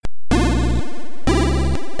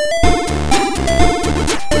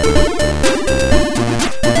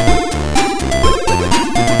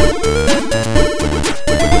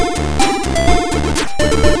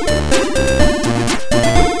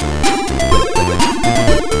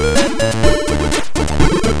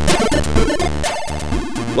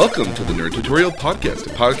Welcome to the Nerd Tutorial Podcast, a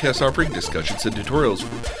podcast offering discussions and tutorials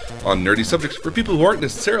on nerdy subjects for people who aren't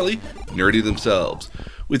necessarily nerdy themselves.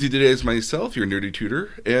 With you today is myself, your nerdy tutor,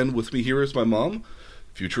 and with me here is my mom,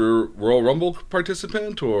 future Royal Rumble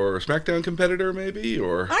participant or SmackDown competitor maybe,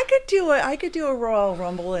 or... I could do a Royal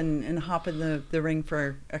Rumble and hop in the ring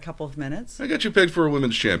for a couple of minutes. I got you pegged for a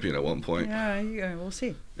women's champion at one point. Yeah, we'll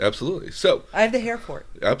see. Absolutely. So I have the hair for it.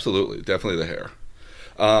 Absolutely. Definitely the hair.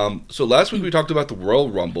 So last week we talked about the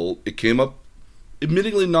Royal Rumble. It came up,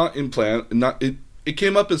 admittedly not in plan, it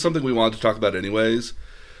came up as something we wanted to talk about anyways.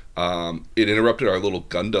 It interrupted our little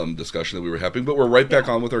Gundam discussion that we were having, but we're right back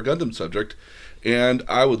on with our Gundam subject. And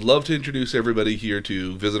I would love to introduce everybody here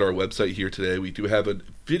to visit our website here today. We do have a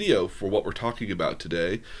video for what we're talking about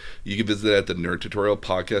today. You can visit at the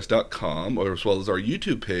nerdtutorialpodcast.com, or as well as our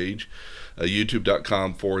YouTube page,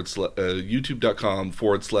 youtube.com forward slash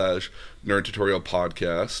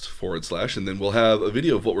nerdtutorialpodcast / and then we'll have a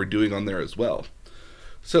video of what we're doing on there as well.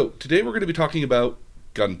 So today we're going to be talking about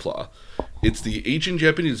Gunpla. It's the ancient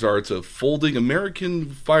Japanese arts of folding American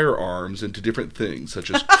firearms into different things, such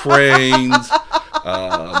as cranes,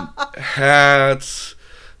 hats,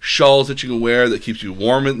 shawls that you can wear that keeps you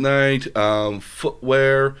warm at night,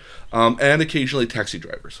 footwear, and occasionally taxi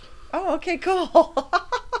drivers. Oh, okay, cool.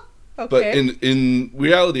 Okay. But in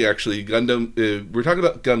reality, actually, Gundam, we're talking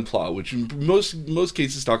about Gunpla, which in most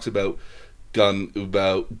cases talks about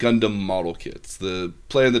Gundam model kits. The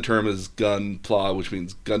play on the term is Gunpla, which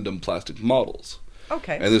means Gundam plastic models.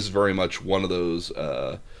 Okay. And this is very much one of those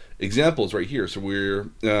examples right here. So we're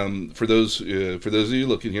for those of you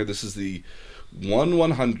looking here, this is the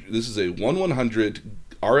 1/100. This is a 1/100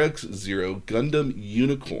 RX-0 Gundam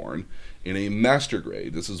Unicorn in a master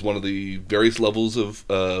grade. This is one of the various levels of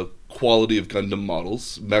quality of Gundam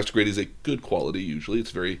models. Master grade is a good quality usually.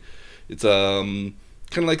 It's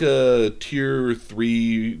kind of like a tier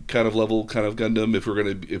 3 kind of level kind of Gundam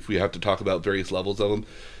if we have to talk about various levels of them.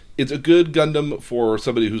 It's a good Gundam for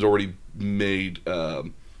somebody who's already made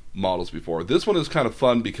models before. This one is kind of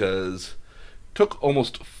fun because it took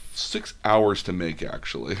almost 6 hours to make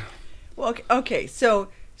actually. Well, okay, so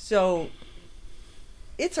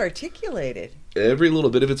it's articulated. Every little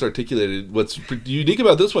bit of it's articulated. What's unique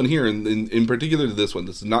about this one here, in particular to this one,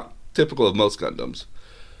 this is not typical of most Gundams.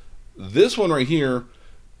 This one right here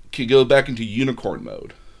can go back into unicorn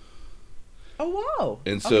mode. Oh wow!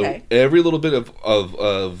 And so every little bit of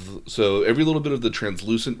the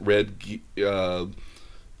translucent red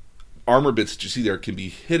armor bits that you see there can be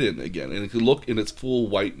hidden again, and it can look in its full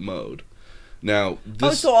white mode. Now,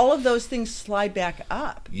 so all of those things slide back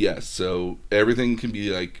up. Yes, so everything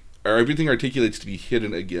articulates to be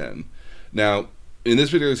hidden again. Now, in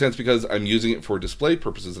this particular sense, because I'm using it for display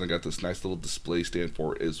purposes, and I got this nice little display stand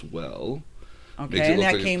for it as well. Okay, and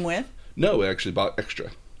that came with? No, I actually bought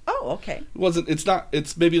extra. Oh, okay.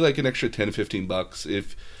 It's maybe like an extra $10 to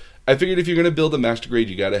 $15. I figured if you're going to build a master grade,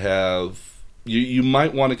 you got to have, you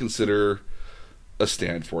might want to consider a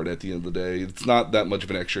stand for it at the end of the day. It's not that much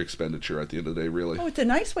of an extra expenditure at the end of the day, really. Oh, it's a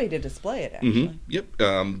nice way to display it, actually. Mm-hmm. Yep.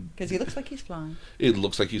 Because he looks like he's flying. It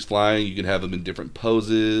looks like he's flying. You can have him in different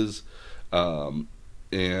poses. And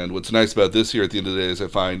what's nice about this here at the end of the day, as I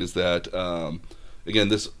find, is that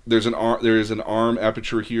again, there is an arm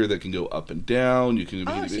aperture here that can go up and down. So you can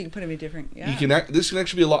put them in different. Yeah. This can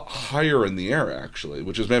actually be a lot higher in the air, actually,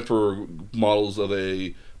 which is meant for models of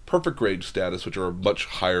a perfect grade status, which are much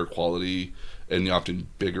higher quality and often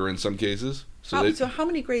bigger in some cases. So how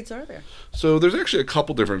many grades are there? So there's actually a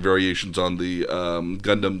couple different variations on the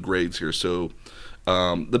Gundam grades here. So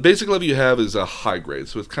the basic level you have is a high grade,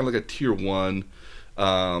 so it's kind of like a tier 1.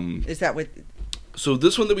 Is that what? So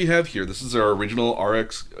this one that we have here, this is our original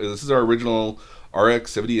RX. This is our original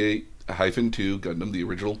RX-78-2 Gundam, the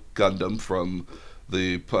original Gundam from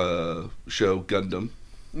the show Gundam.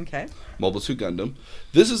 Okay. Mobile Suit Gundam.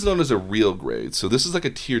 This is known as a real grade. So this is like a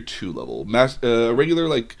tier 2 level. Regular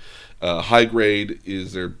high grade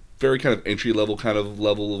is their very kind of entry level kind of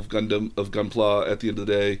level of Gunpla at the end of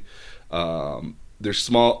the day. They're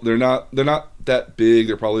small. They're not that big.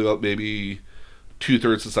 They're probably about maybe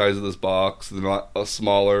 2/3 the size of this box. They're not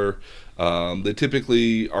smaller. They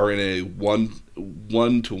typically are in a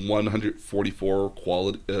 1 to 144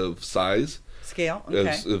 quality of size. Scale,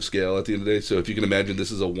 okay. Of scale at the end of the day. So if you can imagine, this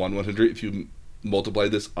is a 1/100. If you multiply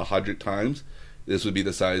this 100 times, this would be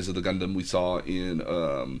the size of the Gundam we saw in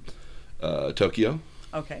Tokyo.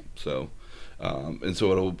 Okay. So, and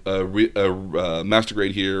so a master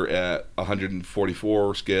grade here at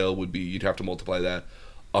 144 scale would be, you'd have to multiply that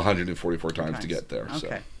 144 times to get there.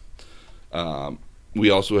 Okay. So, We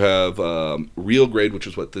also have real grade, which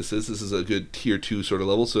is what this is. This is a good tier 2 sort of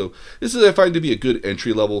level. So this is, I find, to be a good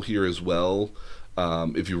entry level here as well.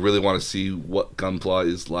 If you really want to see what Gunpla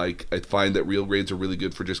is like, I find that real grades are really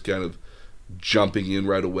good for just kind of jumping in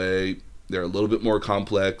right away. They're a little bit more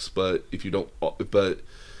complex, but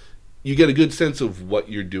you get a good sense of what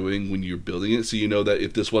you're doing when you're building it. So you know that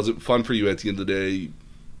if this wasn't fun for you at the end of the day,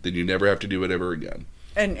 then you never have to do it ever again.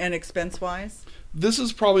 And expense wise? This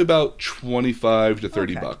is probably about $25 to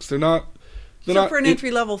 $30. Okay. They're not for an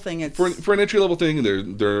entry level thing, it's for an entry level thing.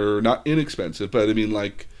 They're not inexpensive, but I mean,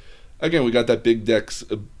 like, again, we got that big decks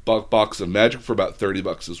box of Magic for about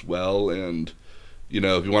 $30 as well, and you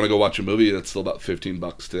know, if you want to go watch a movie, that's still about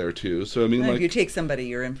 $15 there too. So I mean, and like, if you take somebody,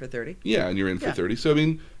 you're in for 30. Yeah, and you're in for 30. So I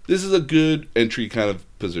mean, this is a good entry kind of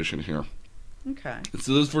position here. Okay.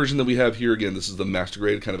 So this version that we have here, again, this is the Master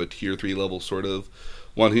Grade, kind of a tier 3 level sort of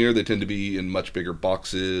one here. They tend to be in much bigger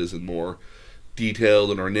boxes and more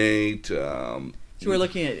detailed and ornate. So we're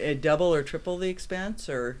looking at double or triple the expense,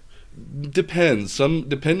 or depends.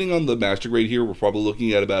 Depending on the Master Grade here, we're probably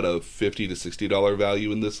looking at about a $50 to $60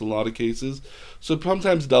 value in this in a lot of cases. So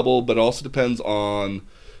sometimes double, but it also depends on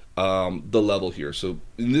the level here. So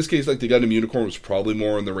in this case, like the Gundam Unicorn was probably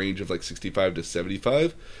more in the range of like 65 to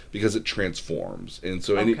 75 because it transforms, and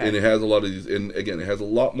so and it has a lot of these, and again, it has a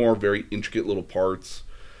lot more very intricate little parts.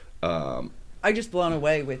 I just blown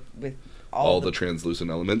away with all the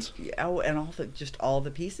translucent elements. Yeah, and all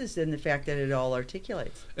the pieces, and the fact that it all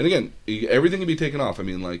articulates. And again, everything can be taken off. I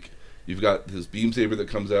mean, like, you've got this beam saber that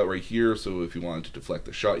comes out right here, so if you wanted to deflect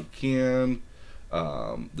the shot, you can.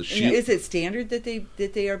 The shield. Is it standard that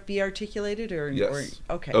they are be articulated, or yes?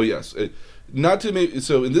 Or, okay. Oh yes. Not to make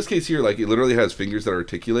so in this case here, like, it literally has fingers that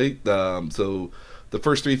articulate. So the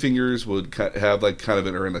first 3 fingers would have like kind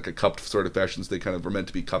of are in like a cupped sort of fashion. So they kind of are meant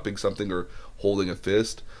to be cupping something or holding a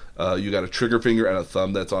fist. You got a trigger finger and a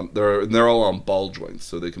thumb that's on. They're all on ball joints,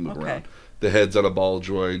 so they can move around. The head's on a ball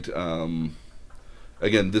joint.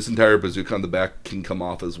 Again, this entire bazooka on the back can come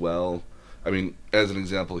off as well. I mean, as an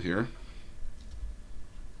example here.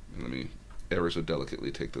 Let me ever so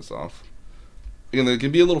delicately take this off. Again, it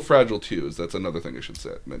can be a little fragile too. That's another thing I should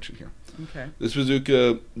mention here. Okay. This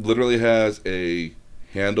bazooka literally has a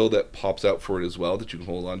handle that pops out for it as well that you can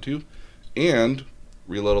hold on to, and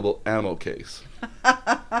reloadable ammo case.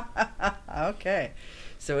 Okay,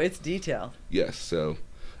 so it's detailed. Yes. So,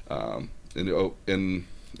 and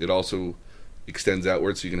it also extends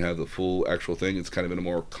outward, so you can have the full actual thing. It's kind of in a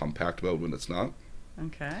more compact mode when it's not.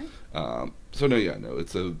 Okay.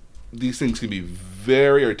 These things can be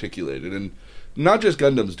very articulated, and not just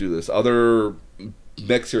Gundams do this. Other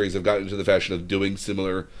mech series have gotten into the fashion of doing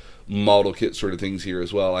similar model kit sort of things here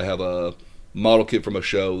as well. I have a model kit from a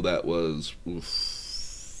show that was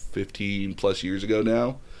 15 plus years ago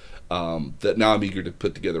now, that now I'm eager to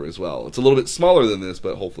put together as well. It's a little bit smaller than this,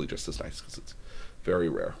 but hopefully just as nice because it's very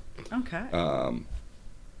rare. Okay.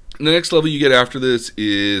 The next level you get after this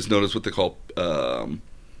is known as what they call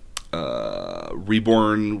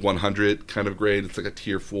Reborn 100 kind of grade. It's like a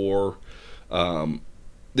tier 4.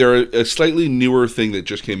 They're a slightly newer thing that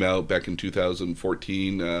just came out back in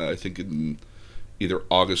 2014. I think in either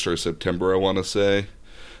August or September, I want to say.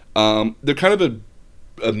 They're kind of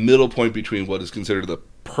a middle point between what is considered the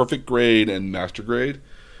perfect grade and master grade.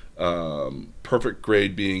 Perfect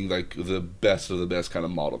grade being like the best of the best kind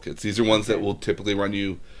of model kits. These are ones that will typically run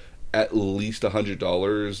you at least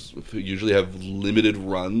 $100. Usually have limited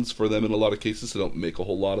runs for them in a lot of cases, so don't make a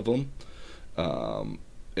whole lot of them.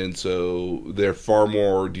 And so they're far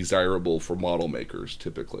more desirable for model makers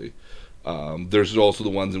typically. There's also the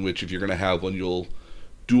ones in which if you're going to have one, you'll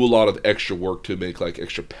do a lot of extra work to make like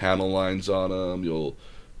extra panel lines on them. You'll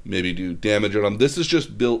maybe do damage on them. This is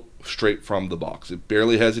just built straight from the box. It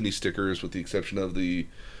barely has any stickers with the exception of the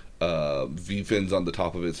V-fins on the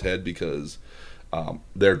top of its head because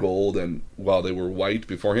they're gold, and while they were white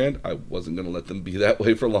beforehand, I wasn't going to let them be that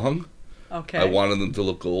way for long. Okay. I wanted them to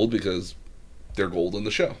look gold because they're gold in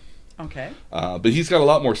the show. Okay. But he's got a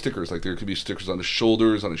lot more stickers. Like there could be stickers on his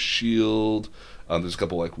shoulders, on his shield. There's a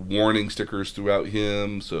couple like warning stickers throughout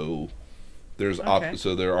him. So there's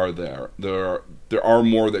so there are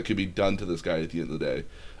more that could be done to this guy at the end of the day.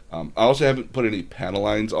 I also haven't put any panel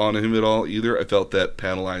lines on him at all either. I felt that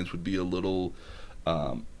panel lines would be a little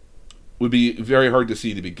would be very hard to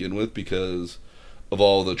see to begin with because of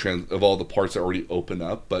all the parts that already open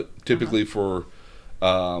up. But typically for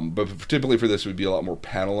this, it would be a lot more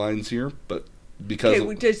panel lines here. But because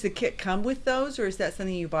does the kit come with those, or is that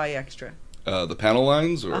something you buy extra? The panel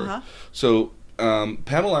lines, or so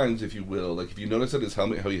panel lines, if you will, like if you notice at his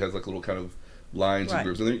helmet how he has like little kind of lines and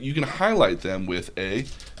grooves in there, you can highlight them with a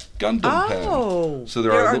Gundam pen. Oh, So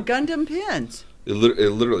there are Gundam pins. It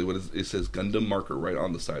literally it says Gundam marker right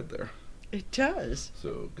on the side there. It does.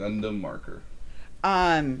 So Gundam marker.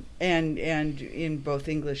 And in both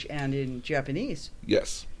English and in Japanese.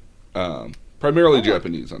 Yes. Primarily Oh.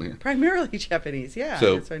 Japanese on here. Primarily Japanese, yeah.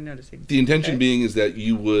 So, that's what I'm noticing. The intention Okay. being is that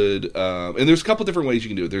you would, and there's a couple different ways you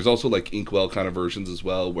can do it. There's also like inkwell kind of versions as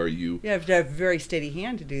well, where you, You have to have a very steady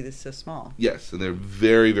hand to do this so small. yes, and they're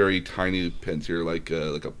very, very tiny pens here, like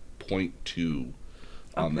a 0.2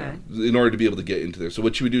 on Okay. there, in order to be able to get into there. So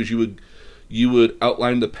what you would do is you would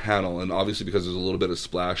outline the panel, and obviously because there's a little bit of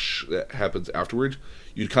splash that happens afterwards,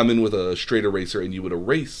 you'd come in with a straight eraser and you would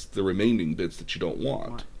erase the remaining bits that you don't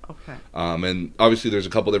want. Okay. And obviously there's a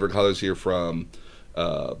couple different colors here, from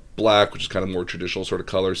black, which is kind of more traditional sort of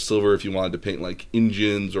color, silver if you wanted to paint like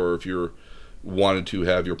engines, or if you wanted to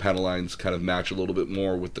have your panel lines kind of match a little bit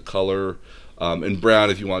more with the color, and brown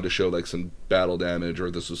if you wanted to show like some battle damage,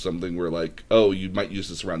 or this was something where like, oh, you might use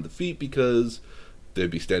this around the feet because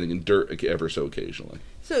they'd be standing in dirt ever so occasionally.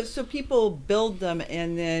 So people build them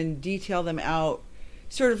and then detail them out,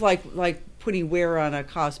 sort of like putting wear on a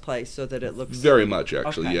cosplay so that it looks Very much,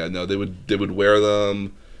 actually. Okay. Yeah, no, they would wear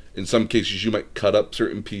them. In some cases, you might cut up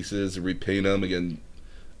certain pieces and repaint them. Again,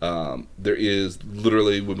 there is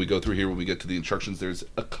literally, when we go through here, when we get to the instructions, there's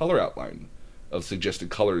a color outline of suggested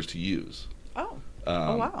colors to use. Oh.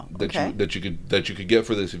 Oh wow. That Okay. you could get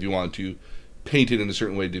for this if you want to paint it in a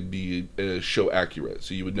certain way to be show accurate.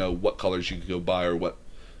 So you would know what colors you could go buy, or what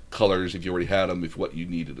colors, if you already had them, if what you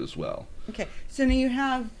needed as well. Okay. So now you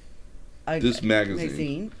have This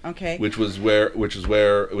magazine. Okay. Which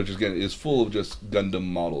again is full of just Gundam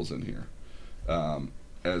models in here,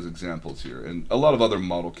 as examples here, and a lot of other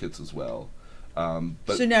model kits as well.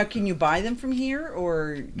 But so now, can you buy them from here,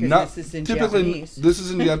 or not because this is in typically. Japanese? This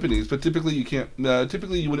is in Japanese, but typically you can't.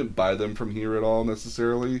 Typically, you wouldn't buy them from here at all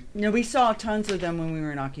necessarily. No, we saw tons of them when we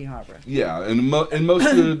were in Akihabara. Yeah, and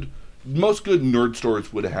most good nerd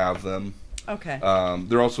stores would have them. Okay.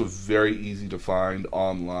 They're also very easy to find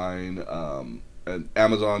online. And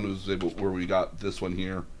Amazon was where we got this one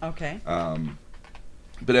here. Okay.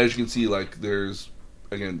 But as you can see, like, there's,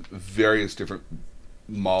 again, various different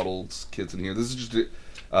models, kits in here. This is just,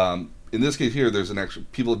 in this case here, there's an actual,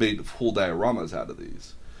 people have made full dioramas out of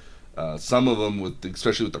these. Some of them,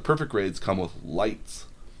 especially with the perfect grades, come with lights,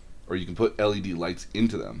 or you can put LED lights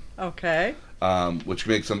into them. Okay. Which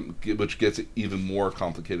gets it even more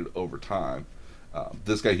complicated over time.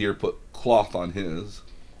 This guy here put cloth on his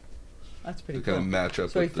That's pretty to cool. kind of match up.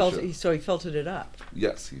 So he with the show. so he felted it up.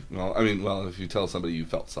 Yes. Well, if you tell somebody you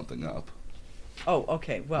felt something up. Oh,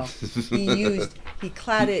 okay. Well, he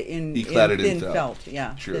clad it in thin felt.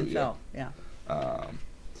 Yeah. True, Thin yeah. felt. Yeah.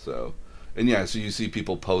 So you see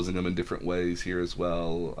people posing them in different ways here as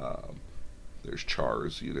well. There's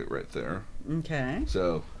Char's unit right there. Okay.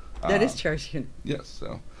 So That is charging. yes.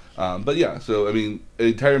 So, but yeah. So an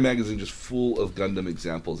entire magazine just full of Gundam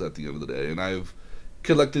examples at the end of the day, and I've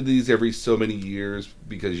collected these every so many years,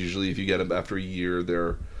 because usually if you get them after a year,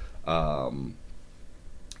 they're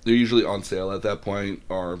usually on sale at that point,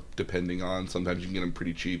 or depending on, sometimes you can get them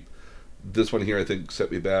pretty cheap. This one here, I think,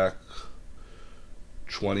 set me back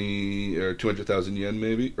 20 or 200,000 yen,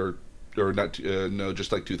 maybe, or not. No,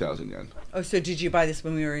 just like 2,000 yen. Oh, so did you buy this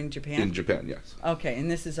when we were in Japan? In Japan, yes. Okay, and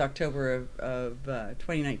this is October of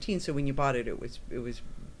 2019. So when you bought it, it was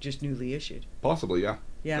just newly issued. Possibly, yeah.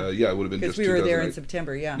 Yeah. Yeah, it would have been Because just we were there in 2008.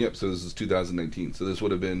 September. Yeah. Yep. So this is 2019. So this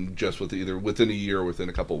would have been just either within a year or within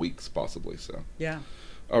a couple weeks, possibly. So. Yeah.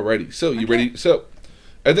 Alrighty. So you Okay. ready? So,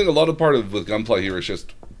 I think a lot of part of with Gunpla here is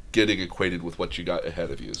just getting acquainted with what you got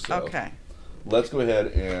ahead of you. So. Okay. Let's go ahead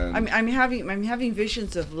and. I'm having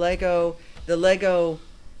visions of the Lego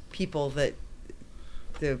people that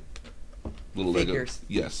the little figures.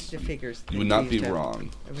 Lego. Yes. The figures. You would not be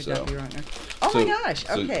wrong. I would So- not be wrong. Okay. Oh so- my gosh.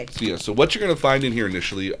 Okay. So what you're going to find in here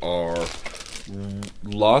initially are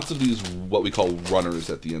lots of these what we call runners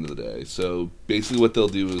at the end of the day. So basically what they'll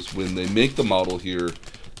do is when they make the model here,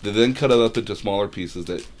 they then cut it up into smaller pieces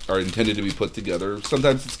that are intended to be put together.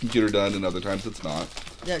 Sometimes it's computer done and other times it's not.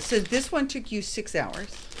 Yeah. So this one took you 6 hours.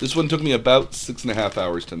 This one took me about 6.5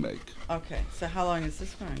 hours to make. Okay. So how long is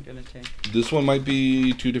this one going to take? This one might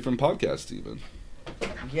be 2 different podcasts even.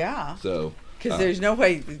 Yeah. So Because there's no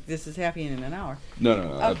way this is happening in an hour. no.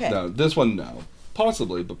 Okay. No, this one no.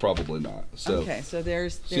 Possibly, but probably not. So Okay. So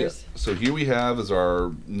there's. So here we have is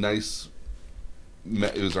our nice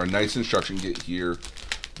instruction kit here.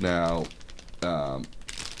 Now,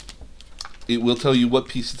 it will tell you what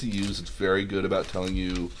pieces to use. It's very good about telling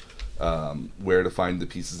you where to find the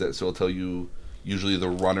pieces so it'll tell you usually the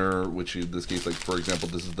runner, which in this case, like for example,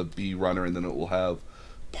 this is the B runner, and then it will have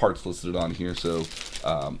parts listed on here. So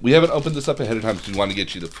we haven't opened this up ahead of time because we want to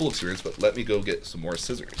get you the full experience, but let me go get some more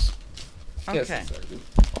scissors. Okay. Yes, exactly.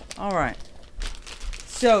 All right.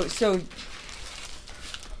 So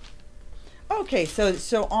okay,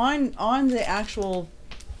 so on the actual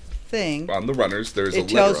thing, On the runners, there's a it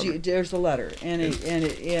letter. tells on you it. there's a letter and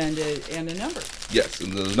a number. Yes,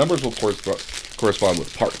 and the numbers will correspond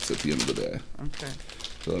with parts at the end of the day. Okay.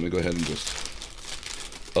 So let me go ahead and just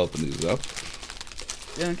open these up.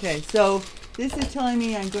 Okay. So this is telling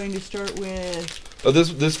me I'm going to start with. Oh,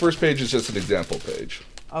 this first page is just an example page.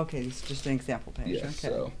 Okay, this is just an example page. Yes.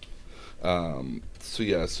 Okay.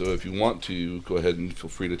 So if you want to go ahead and feel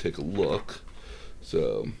free to take a look.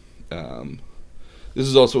 So this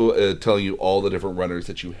is also telling you all the different runners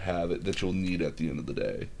that you have that you'll need at the end of the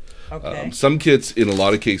day. Okay. Some kits, in a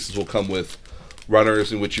lot of cases, will come with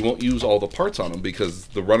runners in which you won't use all the parts on them because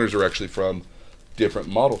the runners are actually from different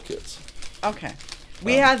model kits. Okay.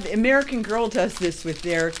 We have American Girl does this with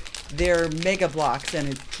their Mega Blocks, and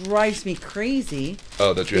it drives me crazy.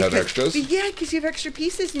 Oh, that you have extras? Yeah, because you have extra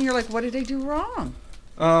pieces, and you're like, what did I do wrong?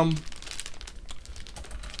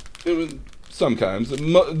 Sometimes.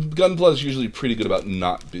 Gunpla is usually pretty good about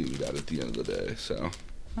not being that at the end of the day. So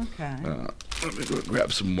Okay. let me go and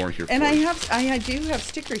grab some more here. And for you. I do have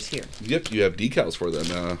stickers here. Yep, you have decals for them.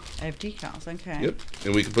 I have decals. Okay. Yep,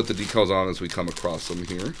 and we can put the decals on as we come across them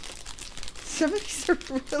here. Some of these are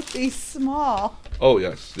really small. Oh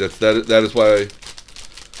yes, that is why.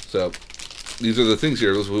 So these are the things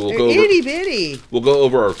here. We will They're go over. itty bitty. We'll go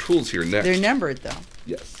over our tools here next. They're numbered though.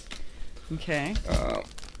 Yes. Okay.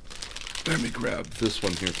 Let me grab this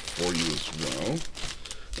one here for you as well.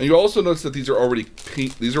 And you also notice that these are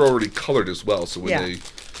already colored as well. So when they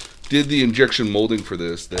did the injection molding for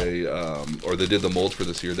this, they did the mold for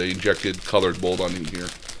this here, they injected colored mold on in here.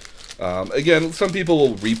 Again, some people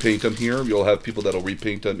will repaint them here. You'll have people that'll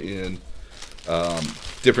repaint them in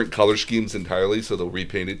different color schemes entirely. So they'll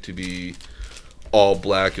repaint it to be all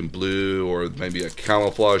black and blue, or maybe a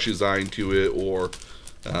camouflage design to it, or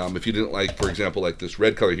if you didn't like, for example, like this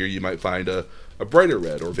red color here, you might find a brighter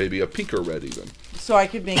red, or maybe a pinker red even. So I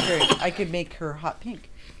could make her hot pink.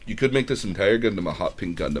 You could make this entire Gundam a hot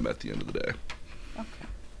pink Gundam at the end of the day. Okay.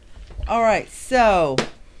 All right. So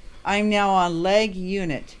I'm now on leg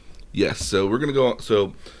unit. Yes. So we're gonna go.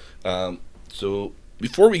 So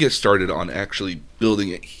before we get started on actually building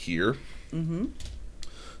it here. Mm-hmm.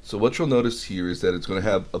 So what you'll notice here is that it's going to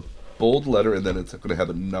have a bold letter, and then it's going to have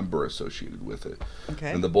a number associated with it.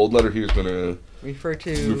 Okay. And the bold letter here is going to refer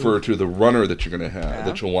to the runner that you're going to have,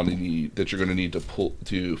 that you'll want to need, that you're going to need to pull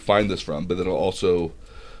to find this from. But it'll also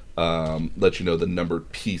let you know the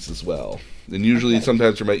numbered piece as well. And usually,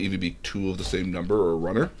 sometimes there might even be two of the same number or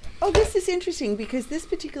runner. Oh, this is interesting because this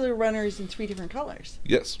particular runner is in 3 different colors.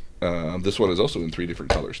 Yes. This one is also in 3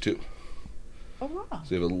 different colors too. Oh wow.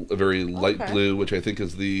 So you have a very light blue, which I think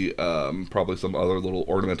is the probably some other little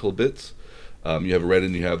ornamental bits. You have red,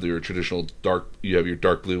 and you have your traditional dark. You have your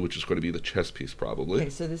dark blue, which is going to be the chest piece, probably. Okay,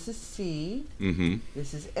 so this is C. Mm-hmm.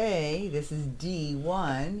 This is A. This is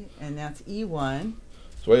D1, and that's E1.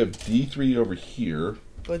 So I have D3 over here.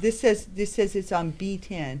 Well, this says it's on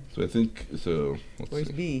B10. So I think so. Where's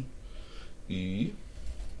B? E.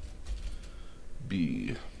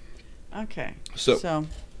 B. Okay. So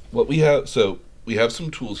what we have. So we have some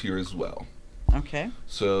tools here as well. Okay.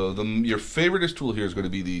 So your favoriteest tool here is going to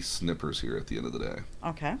be the snippers here at the end of the day.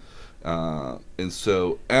 Okay. And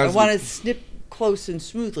so I want to snip close and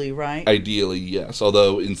smoothly, right? Ideally, yes.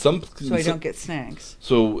 Although in some so I don't get snags.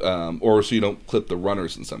 So or so you don't clip the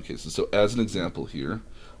runners in some cases. So as an example here,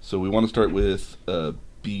 so we want to start with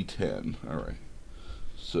B10. All right.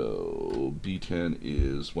 So B10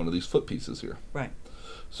 is one of these foot pieces here. Right.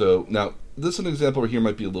 So now this an example right here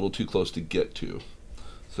might be a little too close to get to.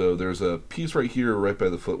 So there's a piece right here right by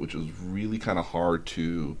the foot which is really kind of hard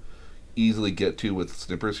to easily get to with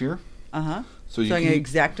snippers here. Uh-huh. So I'm going to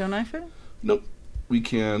X-Acto knife it? Nope. We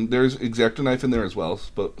can. There's X-Acto knife in there as well.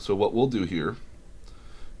 But so what we'll do here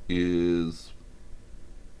is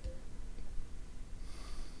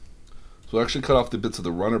we'll actually cut off the bits of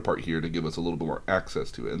the runner part here to give us a little bit more access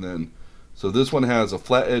to it. And then so this one has a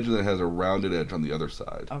flat edge and it has a rounded edge on the other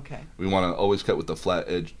side. Okay. We want to always cut with the flat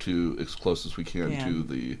edge to as close as we can to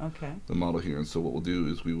the model here. And so what we'll do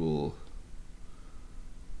is we will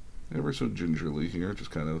ever so gingerly here, just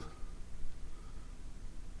kind of,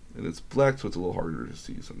 and it's black so it's a little harder to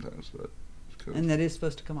see sometimes, but and that is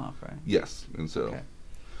supposed to come off, right? Yes. And so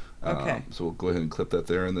okay. So we'll go ahead and clip that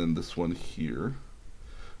there, and then this one here.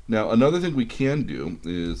 Now another thing we can do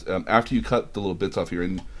is after you cut the little bits off here,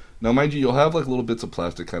 and now mind you, you'll have like little bits of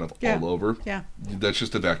plastic kind of all over. Yeah. That's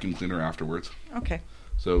just a vacuum cleaner afterwards. Okay.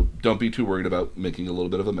 So don't be too worried about making a little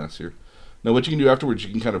bit of a mess here. Now what you can do afterwards,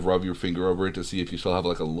 you can kind of rub your finger over it to see if you still have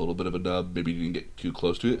like a little bit of a nub. Maybe you didn't get too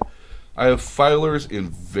close to it. I have filers in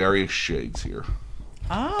various shades here.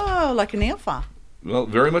 Oh, like a nail file. Well,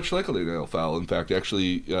 very much like a nail file. In fact,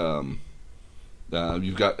 actually, you've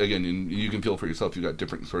got, again, you can feel for yourself, you've got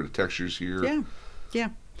different sort of textures here. Yeah, yeah.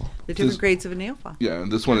 The different grades of a nail file. Yeah,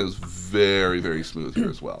 and this one is very, very smooth here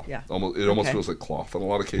as well. Yeah. It almost feels like cloth in a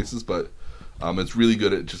lot of cases, but it's really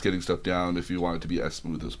good at just getting stuff down if you want it to be as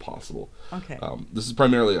smooth as possible. Okay. This is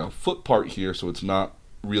primarily a foot part here, so it's not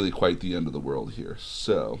really quite the end of the world here.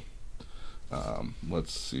 So,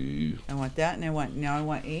 let's see. I want that, and I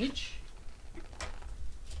want H.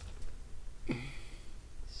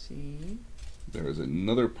 C. There is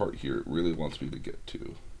another part here it really wants me to get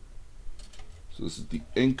to. So this is the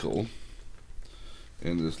ankle,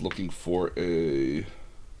 and it's looking for a,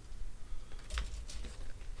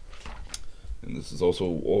 and this is also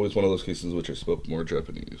always one of those cases in which I spoke more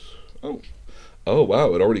Japanese. Oh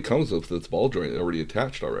wow, it already comes with its ball joint already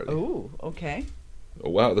attached already. Oh, okay.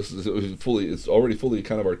 Oh wow, it's already fully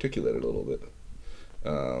kind of articulated a little bit.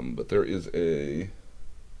 But there is a,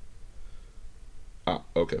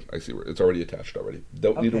 okay, I see where it's already attached already.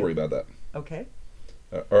 Don't need to worry about that. Okay.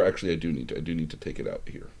 Or actually, I do need to take it out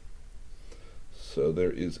here. So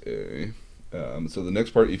there is a. So the next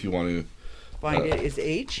part, if you want to find it, is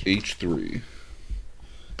H. H3,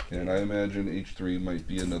 and I imagine H3 might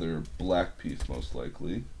be another black piece, most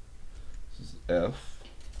likely. This is F.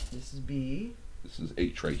 This is B. This is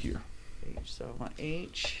H right here. H. So I want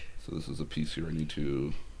H. So this is a piece here I need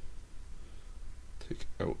to take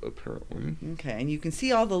out, apparently. Okay, and you can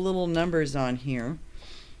see all the little numbers on here.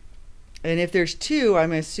 And if there's two,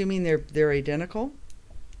 I'm assuming they're identical.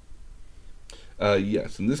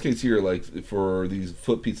 Yes. In this case here, like for these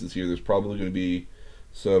foot pieces here, there's probably going to be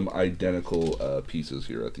some identical pieces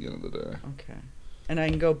here at the end of the day. Okay. And I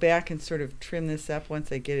can go back and sort of trim this up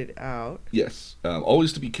once I get it out. Yes.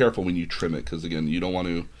 Always to be careful when you trim it, because again, you don't want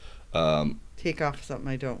to take off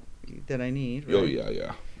something that I need. Right? Oh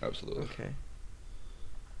yeah, absolutely. Okay.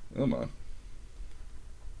 Come on.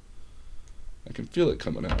 I can feel it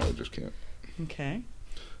coming out. I just can't. Okay.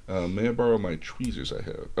 May I borrow my tweezers I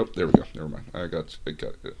have? Oh, there we go. Never mind. I got it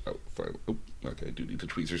out finally. Oh, okay. I do need the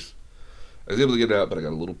tweezers. I was able to get it out, but I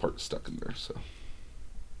got a little part stuck in there. So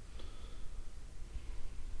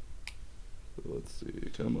let's see.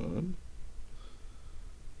 Come on.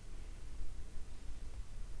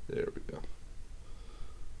 There we go.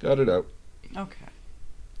 Got it out. Okay.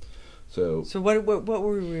 So what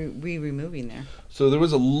were we removing there? So there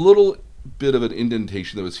was a little bit of an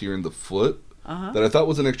indentation that was here in the foot that I thought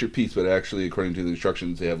was an extra piece, but actually, according to the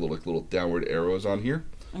instructions, they have little downward arrows on here,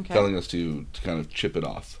 telling us to kind of chip it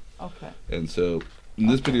off. Okay. And so in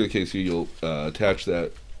this particular case here, you'll attach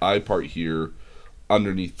that eye part here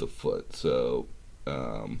underneath the foot. So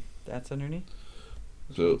that's underneath.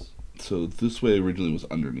 So this way originally was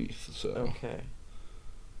underneath. So okay.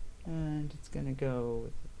 And it's gonna go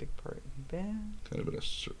with the big part in the back. Kind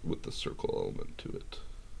of with the circle element to it.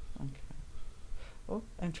 Okay. Oh,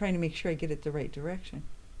 I'm trying to make sure I get it the right direction.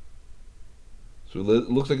 So it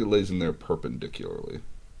looks like it lays in there perpendicularly.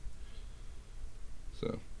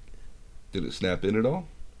 So, did it snap in at all?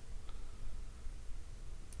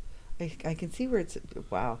 I can see where it's.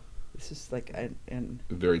 Wow, this is like an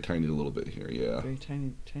a very tiny little bit here. Yeah. Very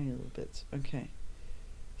tiny little bits. Okay.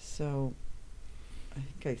 So, I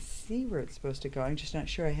think I see where it's supposed to go. I'm just not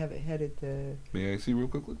sure I have it headed the. May I see real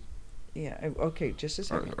quickly? Yeah. Okay. Just a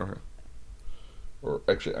second. All right. Or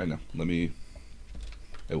actually, I know.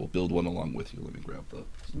 I will build one along with you. Let me grab the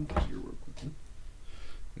here real quickly.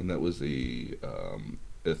 And that was a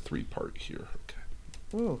 3-part here.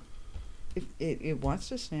 Okay. Ooh. It wants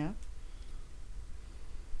to snap.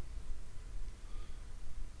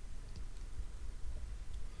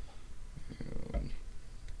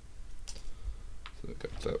 So I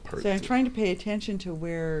got that part. So I'm trying to pay attention to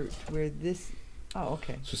where this. Oh,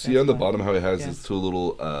 okay. So see on the bottom how it has these two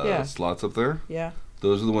little slots up there? Yeah.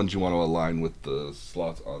 Those are the ones you want to align with the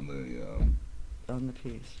slots on the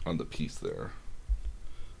piece. On the piece there.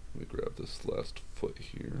 Let me grab this last foot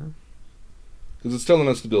here. Because it's telling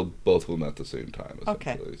us to build both of them at the same time,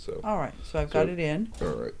 essentially. Okay. So. All right. So I've got it in. All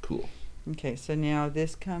right. Cool. Okay. So now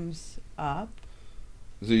this comes up.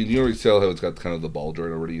 So you already tell how it's got kind of the ball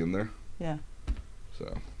joint already in there? Yeah.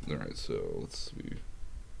 So, all right. So let's see.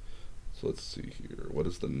 So let's see here. What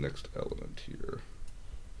is the next element here?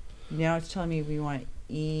 Now it's telling me we want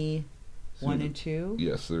E1 and 2.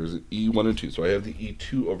 Yes, there's E1 and 2. So I have the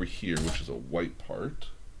E2 over here, which is a white part.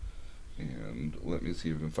 And let me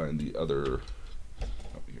see if I can find the other.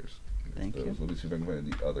 Oh, here's Thank you. Let me see if I can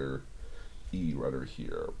find the other E rudder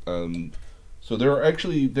here. So there are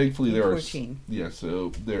actually, thankfully, there are. 14. Yeah.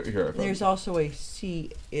 So there here. I found There's also a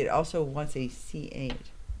C. It also wants a C8.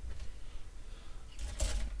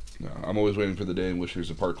 No, I'm always waiting for the day in which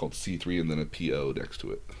there's a part called C3 and then a PO next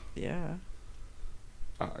to it. Yeah.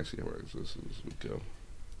 I see where this would go.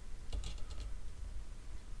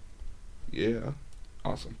 Yeah,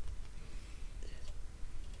 awesome.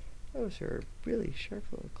 Those are really sharp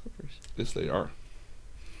little clippers. Yes, they are.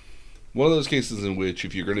 One of those cases in which,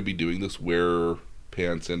 if you're going to be doing this, wear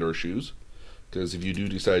pants and or shoes. Because if you do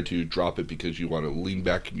decide to drop it because you want to lean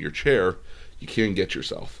back in your chair, you can get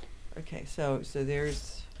yourself. Okay, so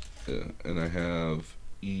there's. And I have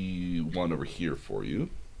E1 over here for you.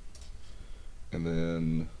 And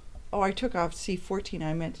then... Oh, I took off C14.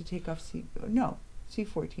 I meant to take off No,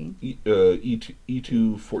 C14.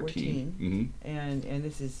 E2 14. Mm-hmm. And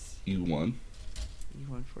this is... E1.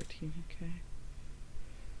 E1 14, okay.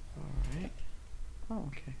 All right. Oh,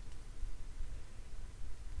 okay.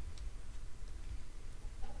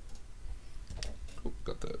 Oh,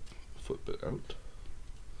 got that foot bit out.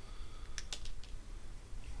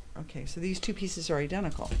 Okay, so these two pieces are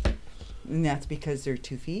identical. And that's because they're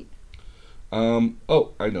 2 feet?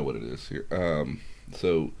 Oh, I know what it is here.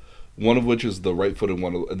 So one of which is the right foot and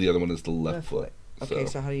the other one is the left foot. Okay,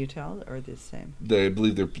 so how do you tell? Or are they the same? I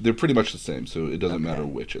believe they're pretty much the same, so it doesn't Okay. matter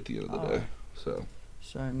which at the end of the day.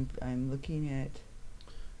 So I'm looking at...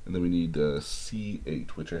 And then we need C8,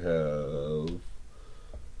 which I have,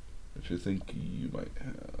 which I think you might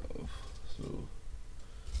have. So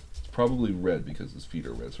it's probably red because his feet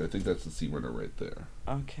are red. So I think that's the C runner right there.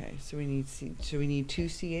 Okay, so we need two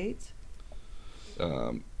C8s?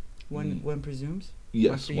 One presumes?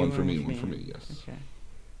 Yes, you, one for me, one for me. Yes. Okay.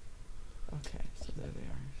 Okay, so there they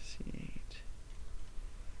are.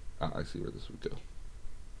 C8. I see where this would go.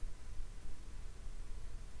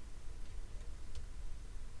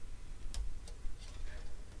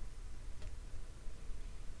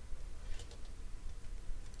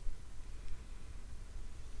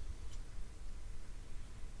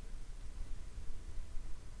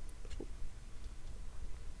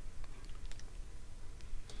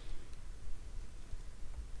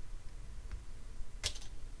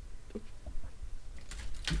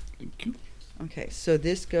 Thank you. Okay, so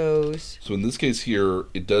this goes... So in this case here,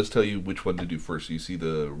 it does tell you which one to do first. So you see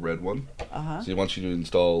the red one? Uh-huh. So it wants you to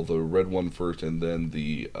install the red one first and then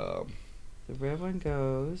the red one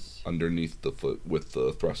goes... underneath the foot with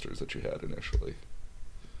the thrusters that you had initially.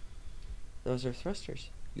 Those are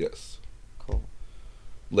thrusters. Yes. Cool.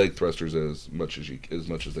 Leg thrusters as much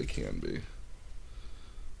as they can be.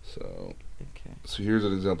 So Okay. So here's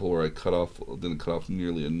an example where I didn't cut off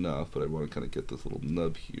nearly enough, but I want to kind of get this little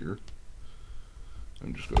nub here.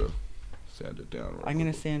 I'm just going to sand it down. I'm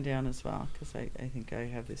going to sand down as well because I think I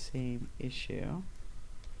have the same issue.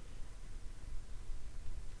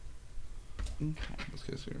 Okay. In this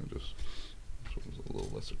case here, this one's a little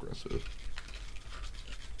less aggressive.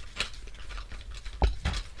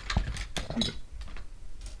 Okay.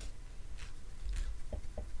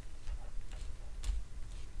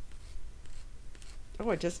 Oh,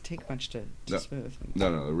 it doesn't take much to smooth.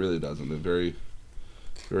 No, it really doesn't. They're very,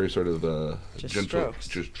 very sort of Just gentle, strokes.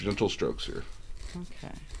 just gentle strokes here.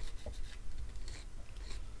 Okay.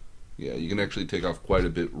 Yeah, you can actually take off quite a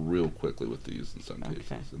bit real quickly with these in some Okay.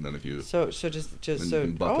 cases, and then if you So just Then you so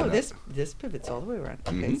can buff it out. this pivots all the way around.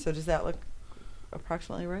 Okay, Mhm. so does that look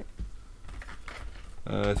approximately right?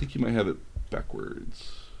 I think you might have it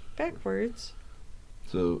backwards. Backwards.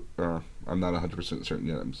 So I'm not 100% certain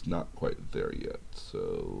yet. I'm not quite there yet.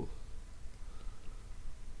 So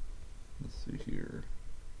let's see here.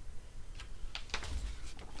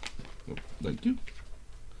 Oh, thank you.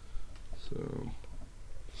 So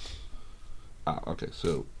okay.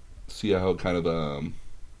 So see how it kind of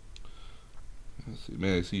let's see.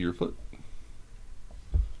 May I see your foot?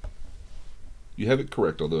 You have it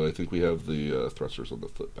correct, although I think we have the thrusters on the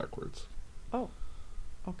foot backwards. Oh.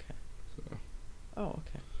 Okay. So. Oh,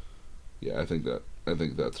 okay. Yeah, I think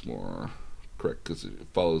that's more correct because it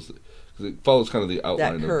follows kind of the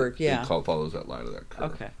outline That curve, of yeah. It follows that line of that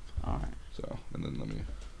curve. Okay. All right. So and then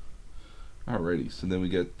alrighty. So then we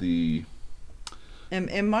get the.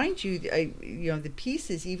 And mind you, the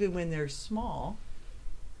pieces, even when they're small,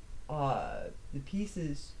 the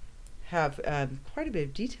pieces have quite a bit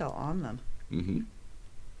of detail on them, Mm-hmm.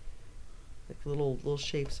 like little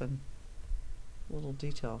shapes and little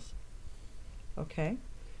details. Okay,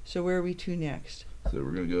 so where are we to next? So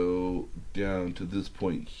we're gonna go down to this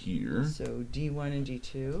point here. So D1 and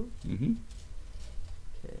D2. Mm-hmm.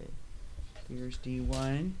 Okay, here's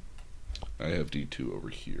D1. I have D2 over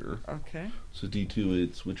here. Okay. So D2,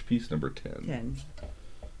 it's which piece? Number 10. 10.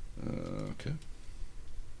 Okay.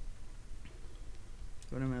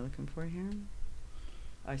 What am I looking for here?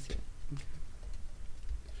 I see it. Okay.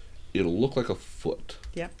 It'll look like a foot.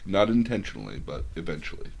 Yep. Not intentionally, but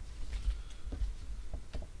eventually.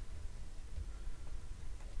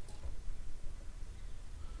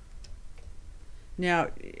 Now,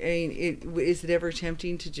 is it ever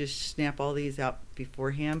tempting to just snap all these out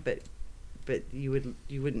beforehand, but you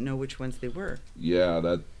wouldn't know which ones they were?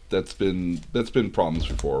 Yeah, that's been problems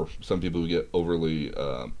before. Some people who get overly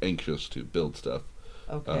anxious to build stuff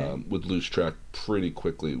would lose track pretty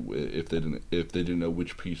quickly if they didn't know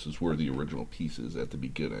which pieces were the original pieces at the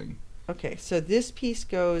beginning. Okay, so this piece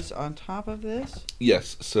goes on top of this?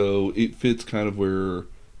 Yes, so it fits kind of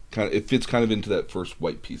into that first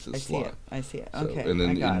white piece's slot. I see it. So, Okay, and then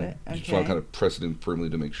I got it. You Okay. just want to kind of press it in firmly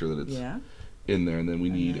to make sure that it's in there. And then we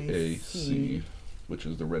need a C, which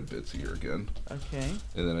is the red bits here again. Okay.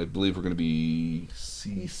 And then I believe we're going to be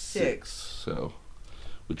C6. So,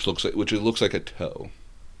 which it looks like a toe.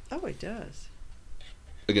 Oh, it does.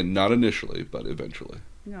 Again, not initially, but eventually.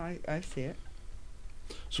 No, I see it.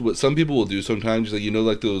 So what some people will do sometimes,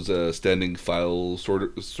 like those standing file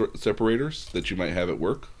separators that you might have at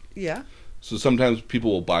work. Yeah. So sometimes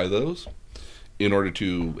people will buy those in order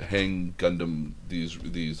to hang Gundam these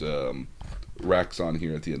racks on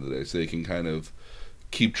here at the end of the day, so they can kind of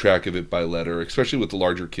keep track of it by letter, especially with the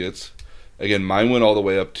larger kits. Again, mine went all the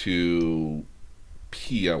way up to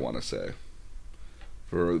P, I want to say,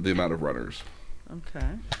 for the amount of runners.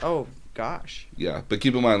 Okay. Oh gosh. Yeah, but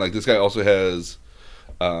keep in mind, like, this guy also has.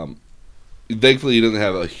 Thankfully, he doesn't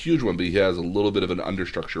have a huge one, but he has a little bit of an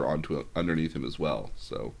understructure underneath him as well.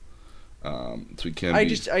 So he can. I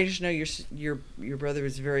just know your brother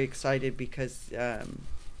was very excited because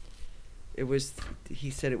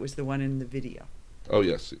he said it was the one in the video. Oh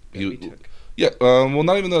yes, we took. Yeah. Well,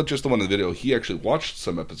 not even though just the one in the video. He actually watched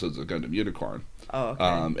some episodes of Gundam Unicorn. Oh,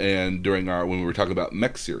 okay. And during when we were talking about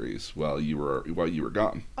mech series while you were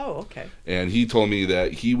gone. Oh, okay. And he told me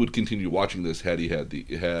that he would continue watching this he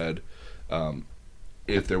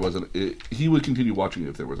would continue watching it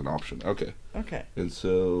if there was an option. Okay. Okay. And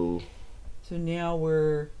so. So now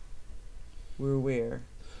we're where?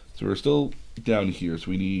 So we're still down here.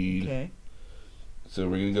 So we need. Okay. So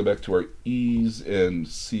we're gonna go back to our E's and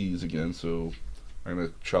C's again. So I'm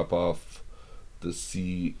gonna chop off the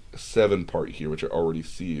C7 part here, which I already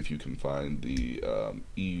see if you can find the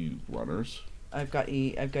E runners. I've got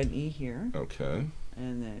an E here. Okay.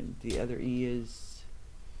 And then the other E is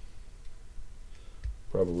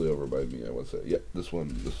probably over by me, I would say. Yeah, this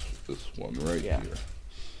one right here. Okay.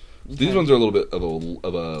 These ones are a little bit of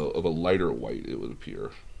a lighter white, it would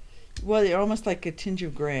appear. Well, they're almost like a tinge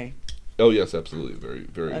of gray. Oh yes, absolutely, very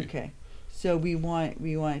very. Okay, so we want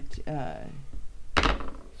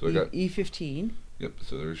So I got E15. Yep.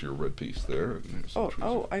 So there's your red piece there. I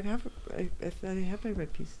thought I have my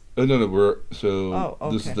red piece. Oh no,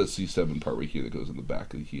 okay. This is the C7 part right here that goes in the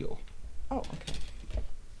back of the heel. Oh, okay.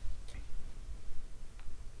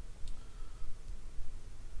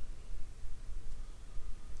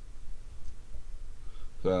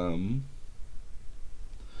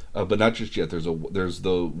 But not just yet.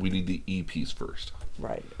 We need the E piece first.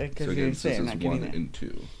 Right. So again, this is 1 and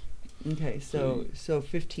 2. Okay, so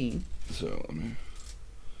 15. So let me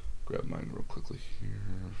grab mine real quickly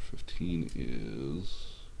here. 15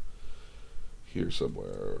 is here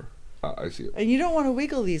somewhere. I see it. And you don't want to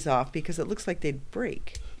wiggle these off because it looks like they'd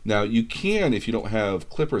break. Now you can if you don't have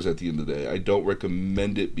clippers at the end of the day. I don't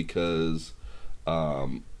recommend it because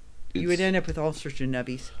you would end up with all sorts of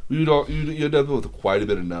nubbies. You'd end up with quite a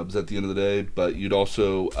bit of nubs at the end of the day, but you'd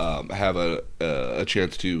also have a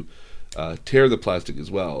chance to tear the plastic as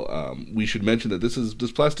well. We should mention that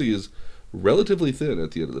this plastic is relatively thin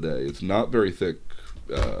at the end of the day. It's not very thick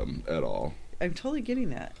at all. I'm totally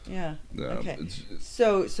getting that. Yeah. Yeah. Okay.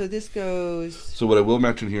 So this goes. So what I will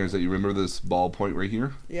mention here is that you remember this ball point right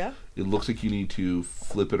here? Yeah. It looks like you need to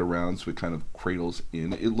flip it around so it kind of cradles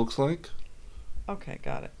in. It looks like. Okay,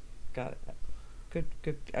 got it. Good.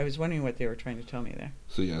 I was wondering what they were trying to tell me there.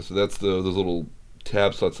 So yeah, so that's those little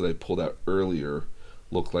tab slots that I pulled out earlier.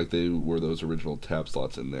 Looked like they were those original tab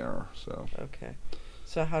slots in there. So. Okay.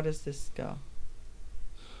 So how does this go?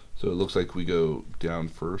 So it looks like we go down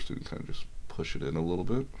first and kind of just push it in a little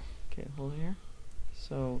bit. Okay, hold here.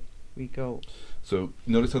 So we go. So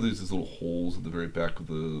notice how there's these little holes at the very back of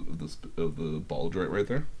the ball joint right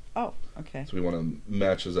there. Oh, okay. So we want to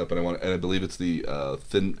match those up, and I believe it's the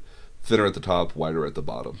thinner at the top, wider at the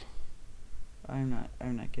bottom. I'm not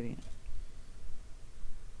getting it.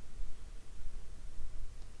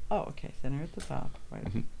 Oh, okay. Center at the top. Right.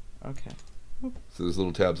 Mhm. Okay. So there's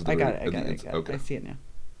little tabs at the I got right it. I at got the it. ins- I got it. Okay. I see it now.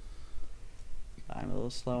 I'm a little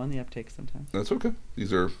slow on the uptake sometimes. That's okay.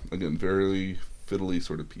 These are, again, very fiddly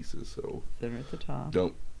sort of pieces. So Center at the top.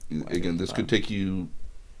 don't, Wide again, at the this could bottom. take you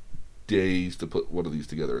days to put one of these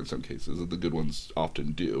together in some cases. The good ones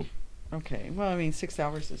often do. Okay. Well, I mean, 6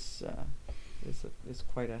 hours is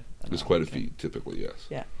quite a. It's quite a feat, typically, yes.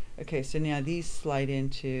 Yeah. Okay. So now these slide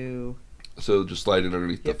into. So just slide it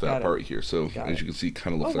underneath Yep, the got fat it. part here. So Got as it. you can see, it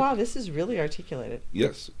kind of Oh looks wow, like, this is really articulated.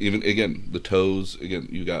 yes. Even again, the toes. Again,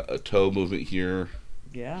 you got a toe movement here,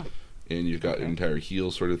 Yeah. and you've got Okay. an entire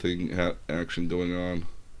heel sort of thing action going on.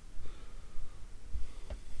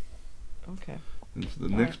 Okay. And so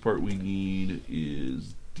the All next right. part we need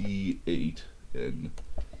is D8 and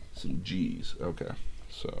some G's. Okay,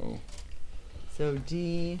 so So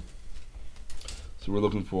D. we're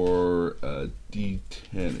looking for D10.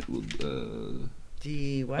 It will.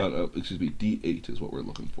 D what? Excuse me. D8 is what we're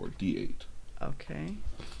looking for. D8. Okay.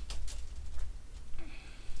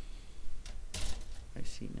 I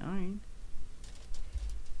see 9.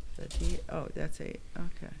 Is that D? Oh, that's 8.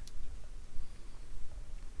 Okay.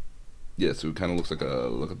 Yeah, so it kind of looks like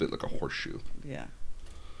a bit like a horseshoe. Yeah.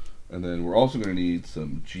 And then we're also going to need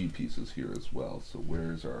some G pieces here as well. So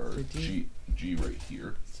where's our So G right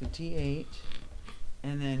here? So D8.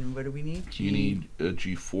 And then what do we need? You need a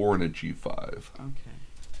G4 and a G5. Okay.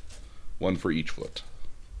 One for each foot.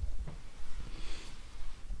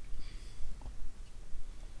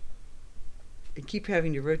 I keep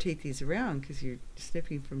having to rotate these around because you're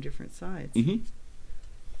snipping from different sides. Mm-hmm.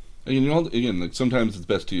 And you know, again, like sometimes it's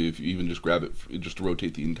best to if you even just grab it, just to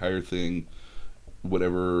rotate the entire thing,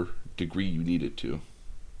 whatever degree you need it to.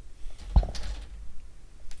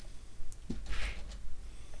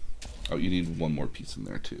 Oh, you need one more piece in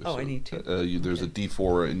there too. Oh, I need two. There's a Okay.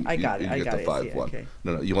 D4 and I got you, it. you I get got the it. 5 See, one. okay.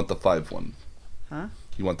 No, you want the 5 one. Huh?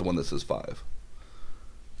 You want the one that says 5.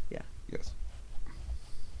 Yeah. Yes.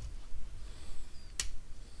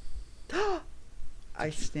 I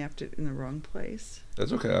snapped it in the wrong place.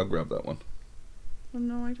 That's okay. I'll grab that one. Well,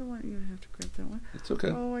 no, I don't want you to have to grab that one. It's okay.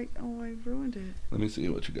 Oh, I ruined it. Let me see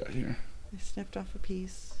what you got here. I snapped off a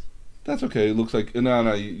piece. That's okay. It looks like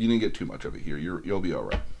no, you didn't get too much of it here. You'll be all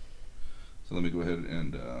right. So let me go ahead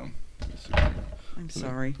and let me see here. I'm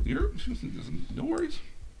sorry. No worries.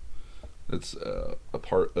 That's a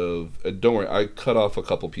part of. Don't worry. I cut off a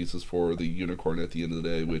couple pieces for the unicorn at the end of the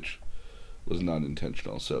day, which was not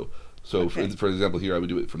intentional. So Okay. for example, here I would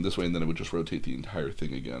do it from this way, and then I would just rotate the entire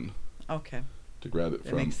thing again Okay. to grab it That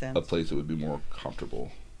from makes sense. a place that would be more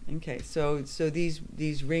comfortable. Okay. So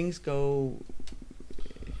these rings go.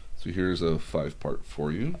 So here's a 5-part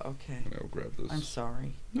for you. Okay. I'll grab this. I'm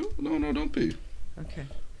sorry. No, don't be. Okay.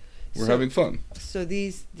 We're So- having fun. So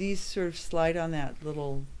these sort of slide on that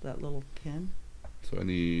little pin. So I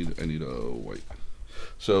need a white.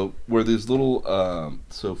 So where these little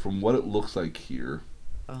so from what it looks like here,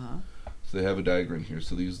 Uh-huh. so they have a diagram here.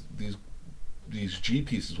 So these G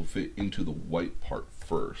pieces will fit into the white part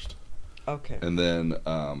first, Okay. and then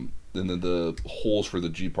the holes for the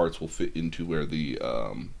G parts will fit into where the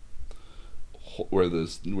where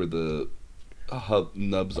the hub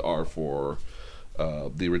nubs are for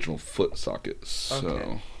the original foot socket. So.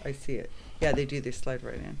 Okay. I see it. Yeah, they do. They slide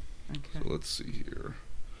right in. Okay. So let's see here.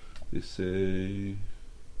 They say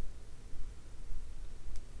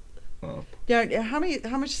up. Now, how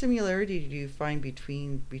much similarity do you find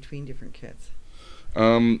between different kits?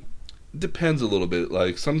 Depends a little bit.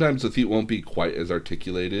 Like sometimes the feet won't be quite as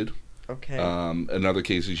articulated. Okay. In other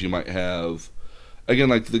cases, you might have, again,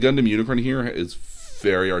 like the Gundam Unicorn here is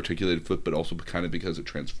very articulated foot, but also kind of because it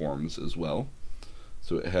transforms as well.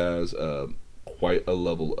 So it has quite a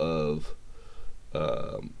level of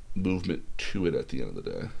movement to it at the end of the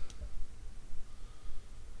day.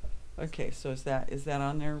 Okay. So is that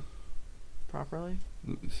on there properly?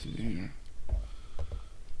 Let me see here.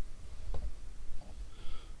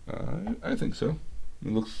 I think so.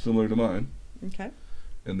 It looks similar to mine. Okay.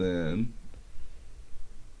 And then,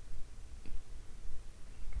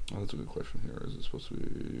 that's a good question here. Is it supposed to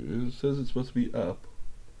be? It says it's supposed to be up.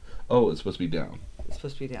 Oh, it's supposed to be down. It's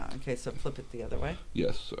supposed to be down. Okay. So flip it the other way.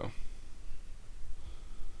 Yes. So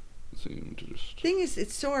let's see. To just Thing is,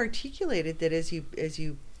 it's so articulated that as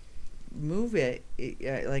you move it,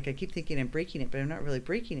 like I keep thinking I'm breaking it, but I'm not really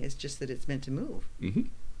breaking it. It's just that it's meant to move. Mm-hmm.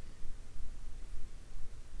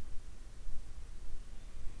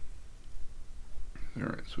 All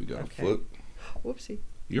right. So we got Okay. a foot. Whoopsie.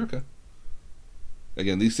 You're okay.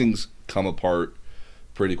 Again, these things come apart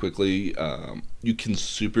pretty quickly. You can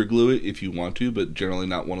super glue it if you want to, but generally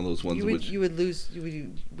not one of those ones Would you lose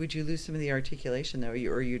some of the articulation though,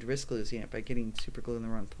 or you'd risk losing it by getting super glue in the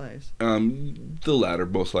wrong place? The latter,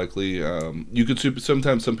 most likely. You could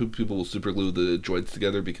sometimes some people will super glue the joints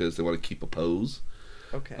together because they want to keep a pose.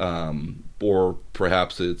 Okay. Or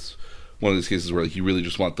perhaps it's one of these cases where you really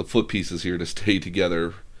just want the foot pieces here to stay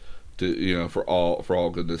together, for all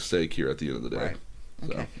goodness sake here at the end of the day. Right.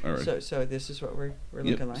 So, Okay. all right. So this is what we're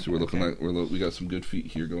looking like. So we're looking like we got some good feet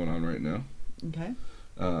here going on right now. Okay.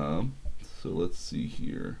 So let's see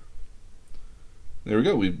here. There we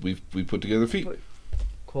go. We put together feet.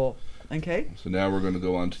 Cool. Okay. So now we're going to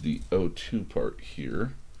go on to the O2 part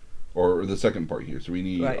here, or the second part here. So we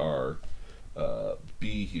need our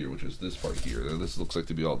B here, which is this part here. Now this looks like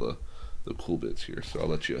to be all the cool bits here. So I'll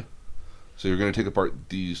let you. So you're going to take apart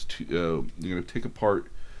these two. You're going to take apart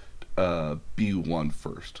B1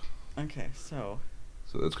 first. Okay. So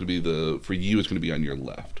that's going to be for you. It's going to be on your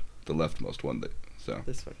left, the leftmost one.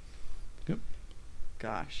 This one. Yep.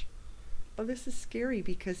 Gosh. Oh, this is scary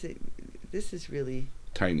because this is really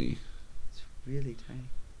tiny. It's really tiny.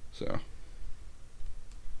 So.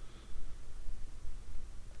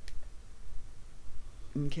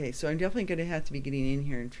 Okay, so I'm definitely going to have to be getting in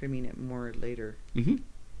here and trimming it more later. Mm-hmm.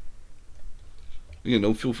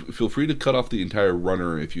 Feel free to cut off the entire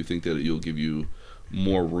runner if you think that it'll give you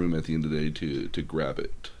more room at the end of the day to grab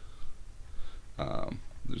it.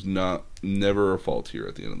 There's never a fault here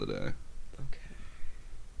at the end of the day. Okay.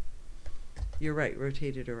 You're right.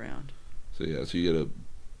 Rotate it around. So yeah, so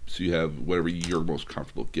you have whatever you're most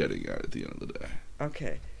comfortable getting at the end of the day.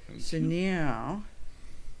 Okay. So now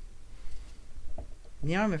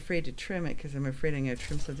I'm afraid to trim it because I'm afraid I'm going to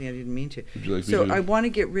trim something I didn't mean to. Would you like so me to? I want to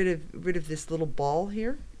get rid of this little ball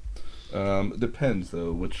here. Depends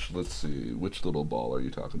though. Let's see. Which little ball are you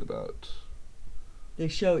talking about? They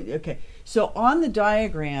show okay. So on the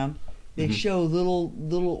diagram, they show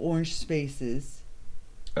little orange spaces.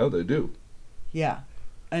 Oh, they do. Yeah.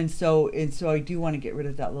 And so I do want to get rid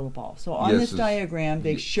of that little ball. So on this diagram,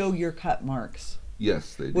 they show your cut marks.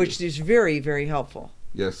 Yes, they do. Which is very, very helpful.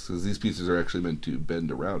 Yes, because these pieces are actually meant to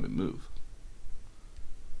bend around and move.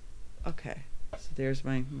 Okay. So there's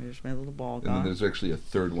my little ball gone. And then there's actually a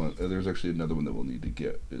third one. There's actually another one that we'll need to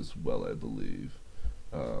get as well, I believe.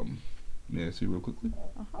 May I see real quickly?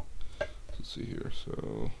 Uh-huh. Let's see here.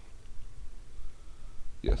 So,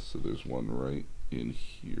 yes, so there's one right in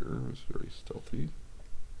here. It's very stealthy.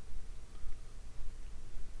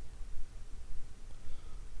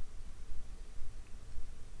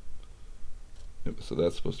 Yep, so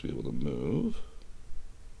that's supposed to be able to move.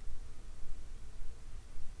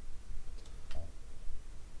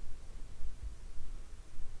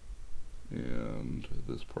 And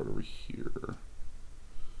this part over here.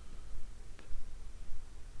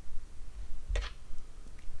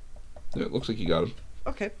 Yeah, it looks like you got them.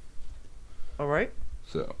 Okay. All right.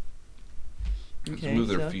 So, let's move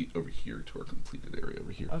their feet over here to our completed area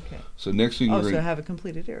over here. Okay. So next thing so I have a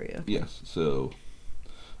completed area. Okay. Yes. So,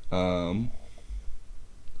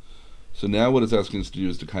 so now what it's asking us to do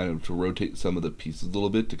is to rotate some of the pieces a little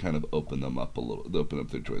bit to kind of open up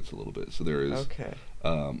their joints a little bit. So there is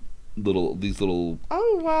these little.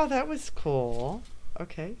 Oh wow, that was cool.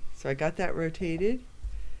 Okay, so I got that rotated,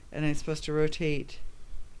 and I'm supposed to rotate.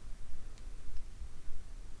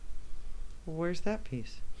 Where's that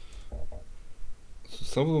piece? So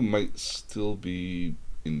some of them might still be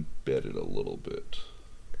embedded a little bit.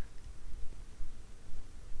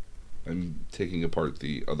 I'm taking apart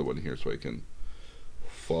the other one here so I can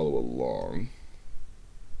follow along.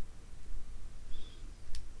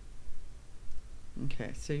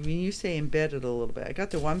 Okay, so when you say embedded a little bit, I got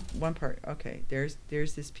the one part. Okay, there's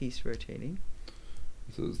this piece rotating.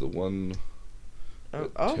 So there's the one.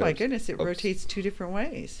 Oh my goodness! It rotates two different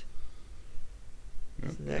ways.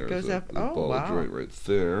 Yep, so that goes up. Oh ball wow! Joint right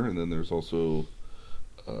there, and then there's also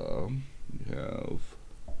you have.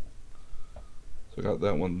 So I got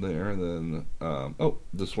that one there, and then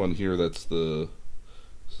this one here. This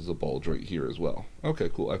is a ball joint here as well. Okay,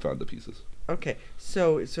 cool. I found the pieces. Okay,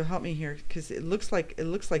 so help me here because it looks like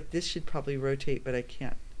this should probably rotate, but I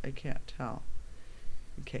can't tell.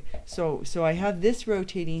 Okay, so I have this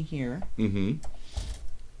rotating here. Mm-hmm.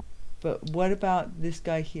 But what about this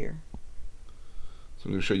guy here? So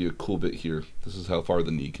I'm going to show you a cool bit here. This is how far the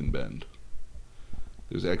knee can bend.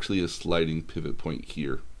 There's actually a sliding pivot point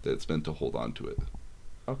here that's meant to hold on to it.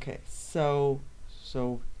 Okay, so,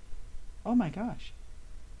 oh my gosh.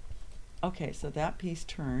 Okay, so that piece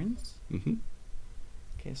turns. Mm-hmm.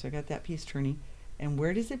 Okay, so I got that piece turning. And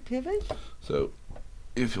where does it pivot? So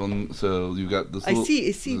if you'll, so you've got this I little,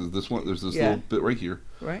 see. this one, there's this Yeah. little bit right here.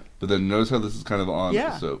 Right. But then notice how this is kind of on.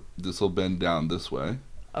 Yeah. So this will bend down this way.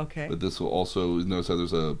 Okay. But this will also, notice how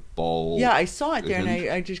there's a ball. Yeah, I saw it there, and hinge.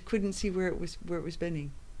 I just couldn't see where it was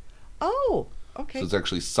bending. Oh, okay. So it's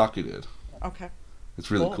actually socketed. Okay. It's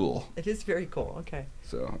really cool. It is very cool. Okay.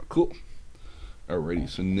 So, cool. Alrighty,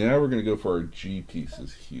 so now we're going to go for our G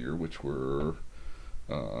pieces here, which were,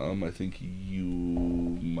 I think you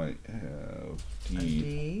might have A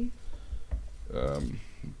D, D.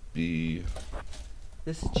 B.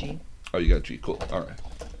 This is G. Oh, you got G. Cool. All right.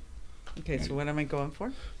 Okay, so what am I going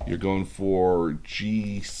for? You're going for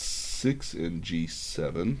G6 and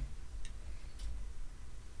G7.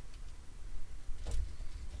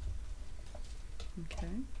 Okay.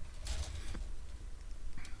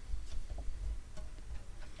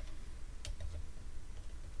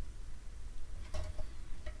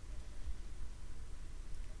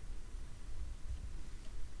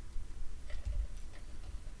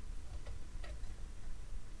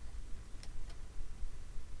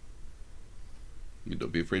 You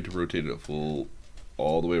don't be afraid to rotate it full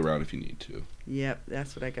all the way around if you need to. Yep,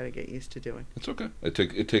 that's what I got to get used to doing. It's okay. It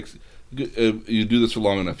takes. You do this for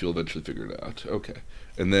long enough, you'll eventually figure it out. Okay,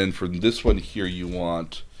 and then for this one here, you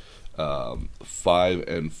want 5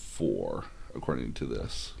 and 4, according to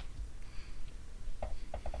this.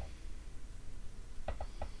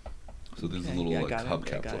 So there's Okay, little yeah, like got it,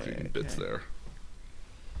 hubcap got it, looking bits okay. there.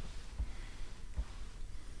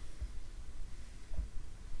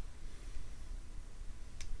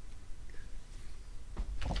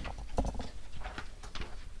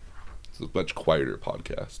 It's a much quieter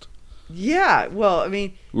podcast. Yeah, well, I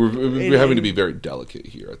mean, We're having to be very delicate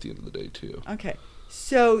here at the end of the day too. okay.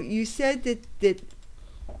 So you said that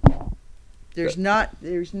there's not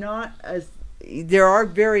as there are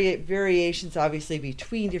variations obviously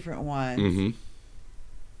between different ones, Mm-hmm.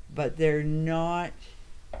 but they're not.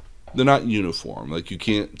 They're not uniform. Like you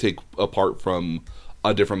can't take apart from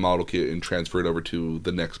a different model kit and transfer it over to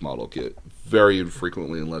the next model kit very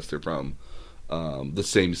infrequently, unless they're from the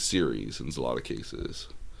same series. In a lot of cases.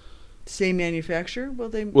 Same manufacturer? Well,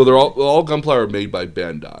 They're all Gunpla are made by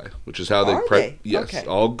Bandai, which is how they. Are they? Yes, Okay.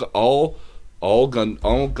 all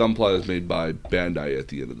Gunpla is made by Bandai at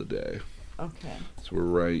the end of the day. Okay. So we're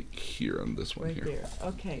right here on this one Right here. there.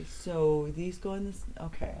 Okay, so these go in this.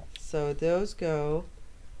 Okay, so those go.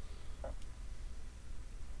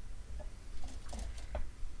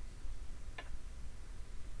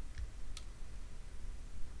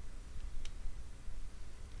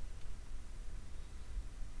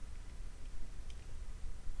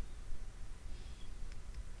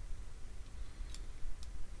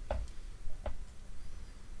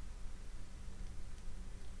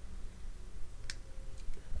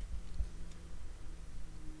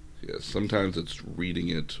 Yes, sometimes it's reading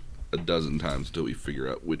it a dozen times until we figure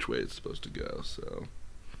out which way it's supposed to go. So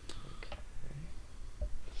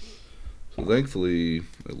thankfully,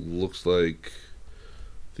 it looks like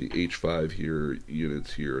the H5 here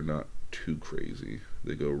units here are not too crazy.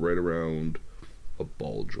 They go right around a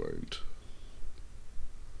ball joint.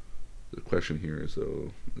 The question here is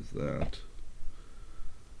though, is that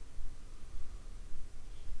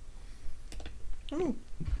Oh.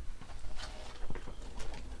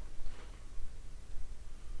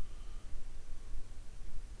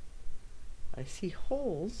 I see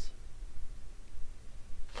holes.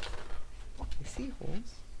 I see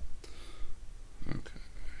holes. okay?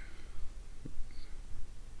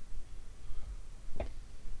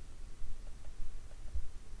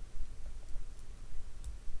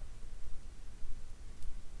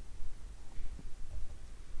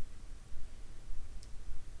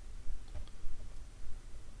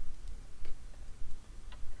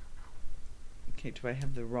 Okay, do I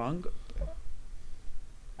have the wrong?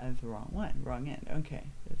 I have the wrong one. Wrong end. Okay,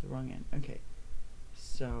 there's the wrong end. Okay,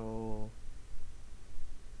 so.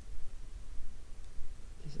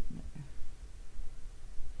 Does it matter?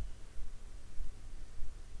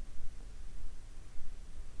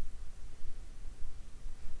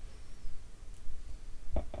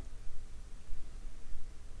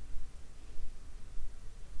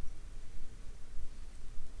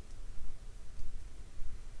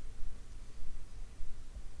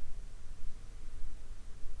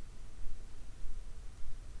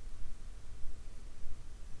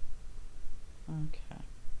 Okay.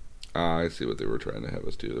 I see what they were trying to have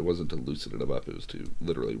us do. It wasn't to loosen it up, it was to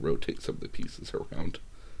literally rotate some of the pieces around.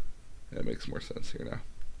 That makes more sense here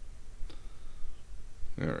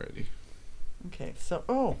now. Alrighty. Okay, so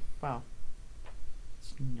wow,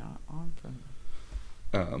 it's not on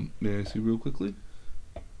from. May I see real quickly?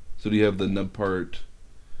 So do you have the nub part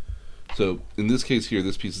So in this case here,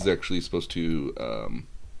 this piece is actually supposed to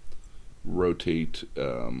rotate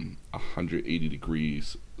 180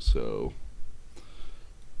 degrees. So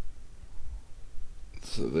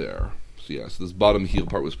there. So yeah, so this bottom heel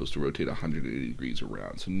part was supposed to rotate 180 degrees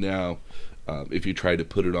around. So now, if you try to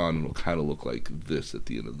put it on, it'll kind of look like this at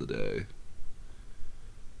the end of the day.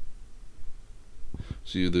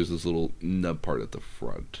 So there's this little nub part at the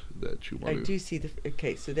front that you want I do see the.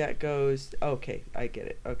 Okay, so that goes. Okay, I get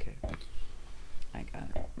it. Okay, I got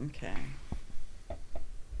it. Okay.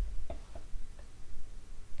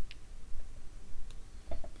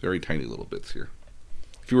 Very tiny little bits here.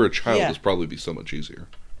 If you were a child, Yeah. this would probably be so much easier.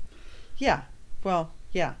 Yeah. Well,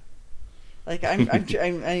 yeah. Like I'm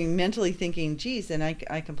mentally thinking, geez, and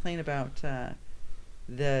I complain about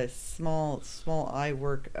the small eye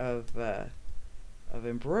work of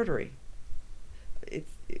embroidery.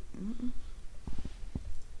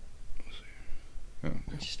 Oh,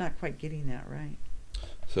 I'm just not quite getting that right.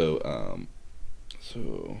 So,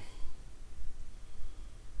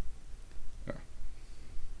 yeah.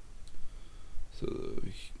 So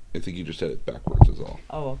I think you just had it backwards is all.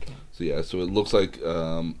 Oh, okay. So yeah, so it looks like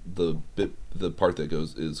the part that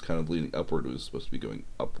goes is kind of leaning upward was supposed to be going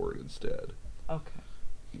upward instead. Okay.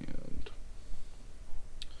 And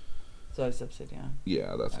So it's upside down.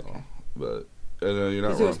 yeah, that's Okay. all. But you're not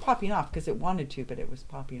Because it wrong. was popping off because it wanted to, but it was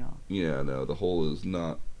popping off. Yeah, no, the hole is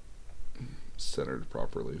not centered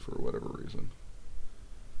properly for whatever reason.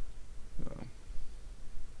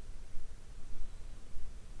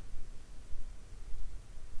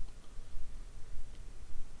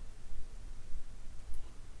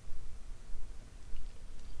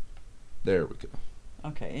 There we go.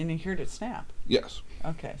 Okay, and you heard it snap. Yes.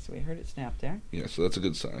 Okay, so we heard it snap there. Yeah, so that's a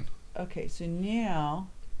good sign. Okay, so now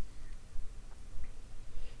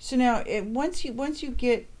once you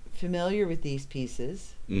get familiar with these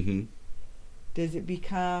pieces, Mm-hmm. does it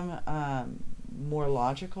become more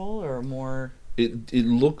logical or more?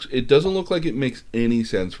 It doesn't look like it makes any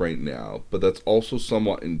sense right now, but that's also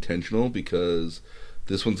somewhat intentional because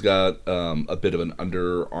this one's got a bit of an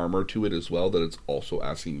Under Armour to it as well that it's also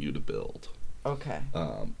asking you to build. Okay.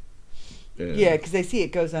 And- Yeah, because I see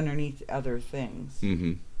it goes underneath other things.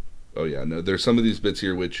 Mm-hmm. Oh yeah, no. There's some of these bits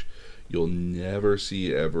here which you'll never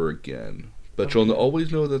see ever again, but Okay. you'll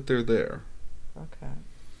always know that they're there. Okay.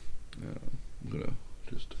 I'm gonna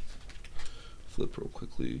just flip real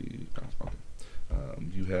quickly. Oh, okay.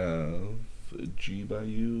 You have a G by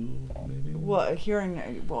U, maybe.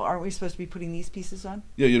 Well, aren't we supposed to be putting these pieces on?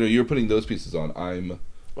 Yeah, you're putting those pieces on.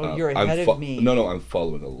 Oh, you're I'm ahead of me. No, I'm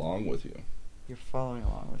following along with you. You're following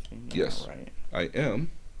along with me. Yeah, Yes. Right. I am.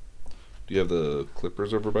 Do you have the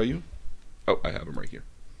clippers over by you? Oh, I have them right here.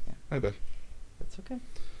 Yeah. Hi, Beth. That's okay.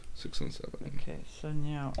 6 and 7. Okay, so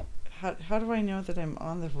now, how do I know that I'm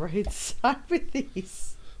on the right side with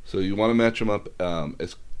these? So you want to match them up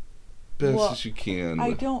as best Well, as you can.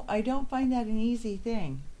 I don't find that an easy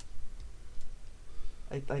thing.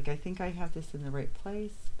 I think I have this in the right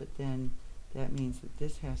place, but then that means that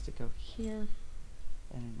this has to go here,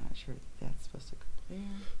 and I'm not sure that's supposed to go there.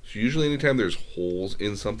 So usually, anytime there's holes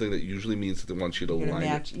in something, that usually means that they want you to You're gonna line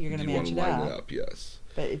match- it. you're gonna you match want to it line it up. up. Yes.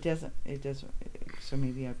 But it doesn't. So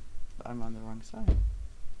maybe I'm on the wrong side.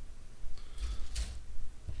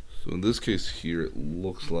 So in this case here, it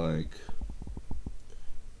looks like.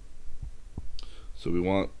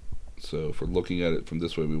 So if we're looking at it from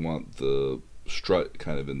this way, we want the strut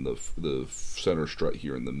kind of in the center strut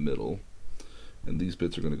here in the middle, and these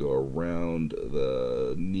bits are going to go around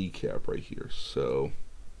the kneecap right here. So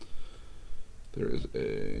there is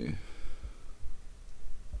a.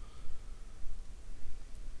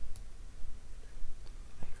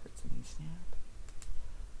 I heard something snap.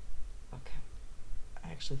 Okay.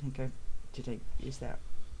 I actually think is that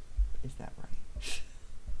right?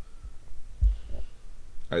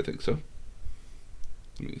 I think so.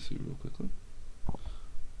 Let me see real quickly.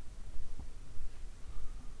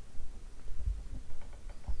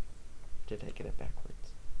 Did I get it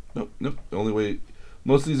backwards? Nope. The only way,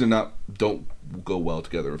 most of these don't go well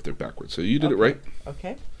together if they're backwards. So you did it Okay. right.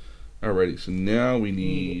 Okay. Alrighty. So now we We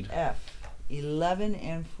need need F, 11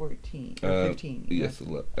 and 14, or 15. Yes,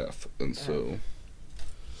 F. And so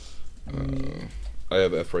Mm. I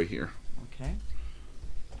have F right here. Okay.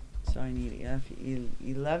 So I need F,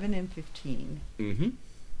 11 and 15. Mm-hmm.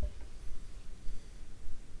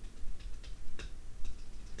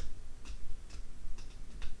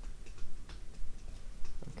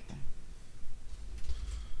 Okay.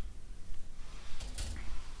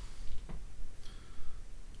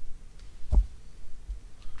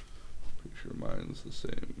 Pretty sure mine's the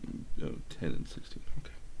same. 10 and 16.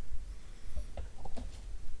 Okay.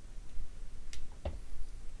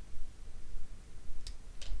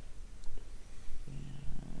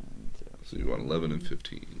 So you want 11 and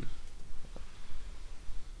 15.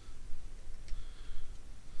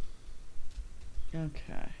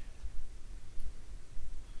 Okay.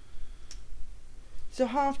 So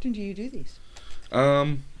how often do you do these? Well,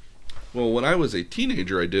 when I was a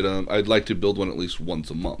teenager, I did. I'd like to build one at least once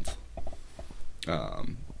a month,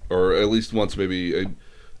 or at least once maybe.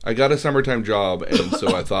 I got a summertime job, and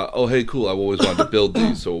so I thought, oh, hey, cool. I've always wanted to build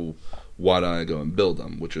these, so why don't I go and build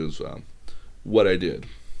them? Which is what I did,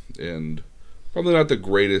 and probably not the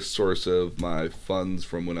greatest source of my funds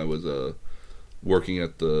from when I was working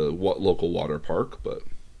at the local water park, but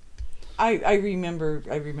I remember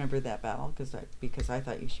that battle because I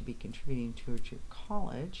thought you should be contributing towards your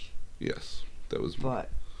college. yes, that was. But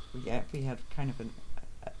yeah, we had kind of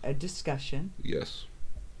a discussion. Yes.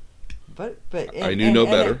 But I knew no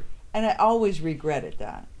better. And I always regretted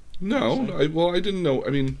that. No, I didn't know. I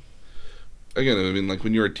mean, again, like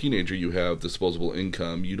when you're a teenager, you have disposable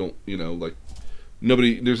income. You don't, like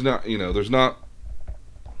nobody. There's not,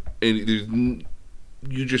 any.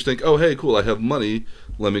 You just think, oh, hey, cool, I have money.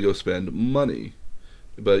 Let me go spend money.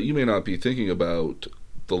 But you may not be thinking about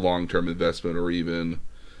the long-term investment or even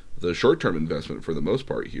the short-term investment for the most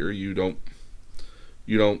part here. You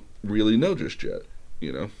don't really know just yet,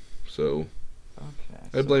 So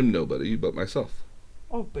okay, I blame nobody but myself.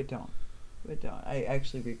 Oh, but don't. I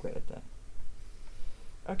actually regretted that.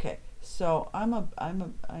 Okay, so I'm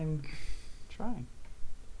trying.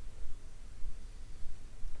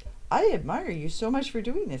 I admire you so much for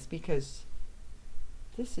doing this because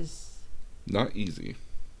this is not easy.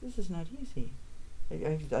 This is not easy.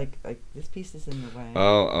 Like this piece is in the way.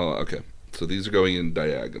 Oh, okay. So these are going in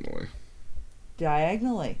diagonally.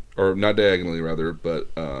 Diagonally. Or not diagonally, rather, but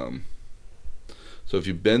so if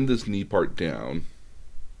you bend this knee part down,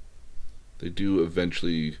 they do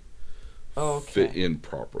eventually fit in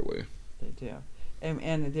properly. They do.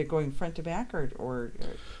 And they're going front to back, or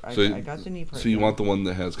I got the knee part. So you want the one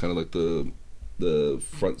that has kind of like the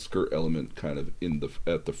front skirt element kind of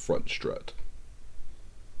at the front strut.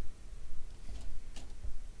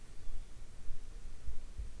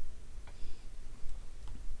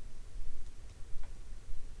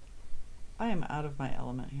 I am out of my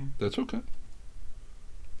element here. That's okay.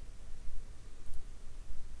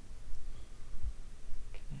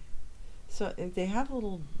 So they have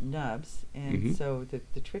little nubs, and so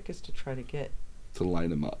the trick is to try to get line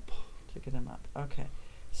them up. To get them up. Okay.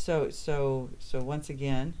 So once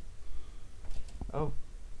again. Oh,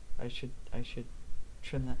 I should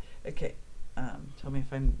trim that. Okay. Tell me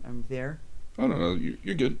if I'm there. Oh no,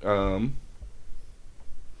 you're good.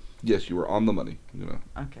 Yes, you were on the money.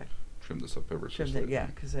 Okay. Trim this up ever so Trim slightly. that, yeah,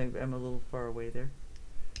 because I'm a little far away there.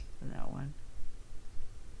 On that one.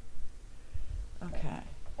 Okay.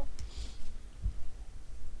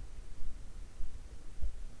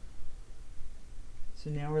 So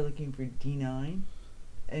now we're looking for D9.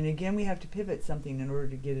 And again, we have to pivot something in order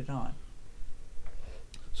to get it on.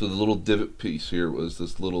 So the little divot piece here was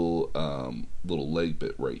this little leg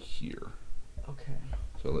bit right here. Okay.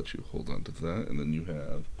 So I'll let you hold on to that. And then you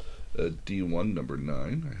have a D1 number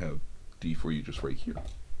 9. I have D for you just right here.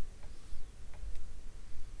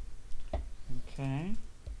 Okay.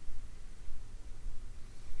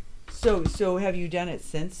 So have you done it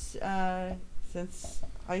since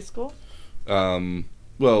high school?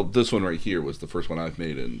 Well, this one right here was the first one I've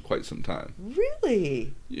made in quite some time.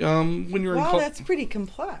 Really? When you're wow, that's pretty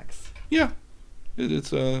complex. Yeah,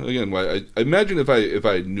 it's again. I imagine if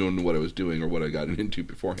I had known what I was doing or what I got into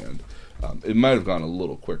beforehand, it might have gone a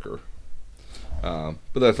little quicker. But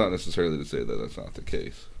that's not necessarily to say that that's not the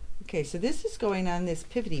case. Okay, so this is going on this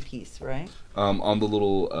pivoty piece, right? On the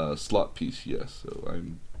little slot piece, yes. So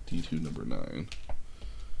I'm D2 number 9.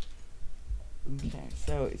 Okay,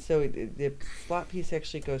 so the slot piece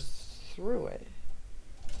actually goes through it.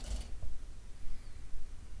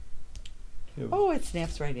 Yeah. Oh, it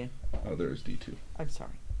snaps right in. Oh, there's D2. I'm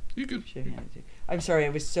sorry. You good? I'm sorry. I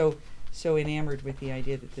was so enamored with the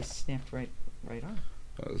idea that this snapped right on.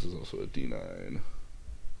 This is also a D9.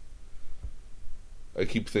 I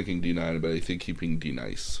keep thinking D9, but I think keeping D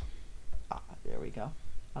nice. Ah, there we go.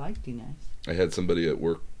 I like D nice. I had somebody at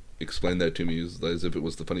work explain that to me as if it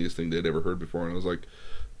was the funniest thing they'd ever heard before, and I was like,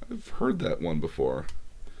 I've heard that one before.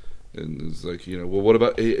 And it's like, well, what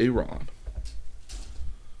about Aaron?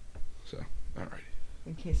 So, alrighty.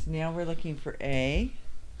 Okay, so now we're looking for A.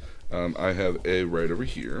 I have A right over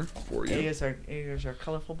here for you. A is our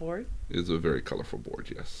colorful board. It's a very colorful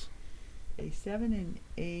board, yes. A7 and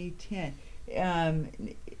A10.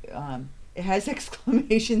 It has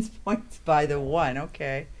exclamations points by the 1.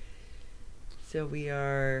 Okay. So we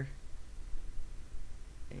are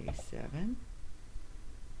A7.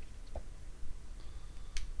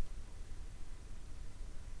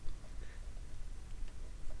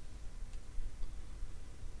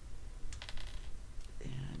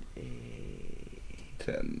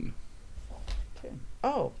 10. 10.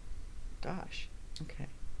 Oh, gosh. Okay.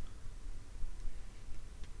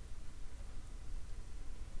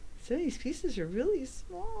 So these pieces are really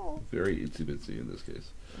small. Very itsy bitsy in this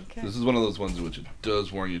case. Okay. This is one of those ones which it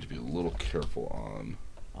does warn you to be a little careful on.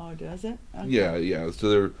 Oh, does it? Okay. Yeah.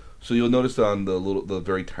 So you'll notice on the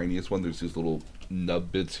very tiniest one, there's these little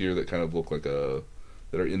nub bits here that kind of look like that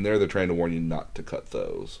are in there. They're trying to warn you not to cut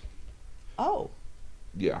those. Oh.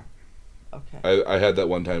 Yeah. Okay. I had that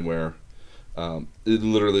one time where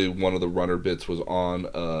literally one of the runner bits was on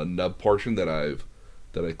a nub portion that I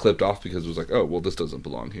clipped off because it was like, oh, well, this doesn't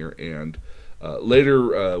belong here. And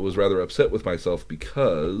later was rather upset with myself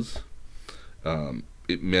because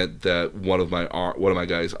it meant that one of my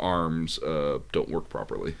guy's arms don't work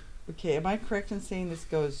properly. Okay, am I correct in saying this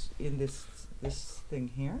goes in this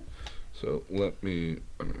thing here? So I'm going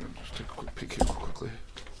to just take a quick peek here real quickly.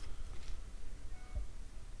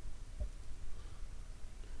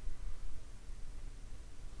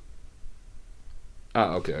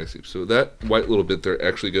 Okay, I see. So that white little bit there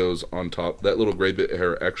actually goes on top. That little gray bit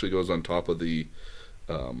here actually goes on top of the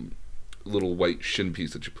little white shin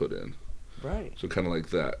piece that you put in. Right. So kind of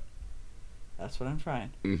like that. That's what I'm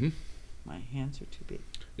trying. Mm-hmm. My hands are too big.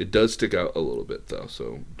 It does stick out a little bit, though,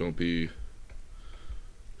 so don't be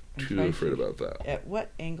too afraid about that. At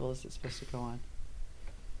what angle is it supposed to go on?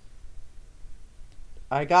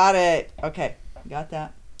 I got it. Okay, got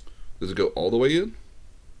that. Does it go all the way in?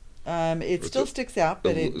 It still sticks out,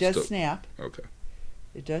 but it does snap. Okay.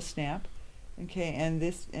 It does snap. Okay, and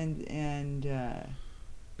this and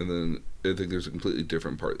then I think there's a completely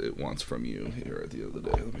different part that it wants from you here at the end of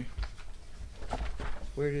the day. Let me.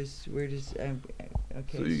 Where does okay,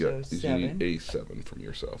 So you 7. need A7 from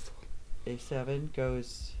yourself. A7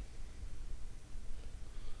 goes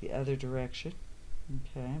the other direction.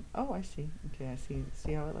 Okay. Oh, I see. Okay, I see.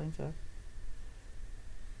 See how it lines up?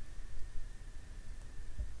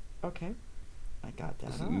 Okay. I got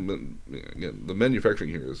that. Again, the manufacturing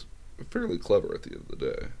here is fairly clever at the end of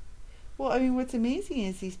the day. Well, I mean, what's amazing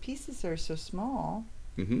is these pieces are so small,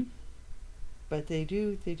 Mm-hmm. but they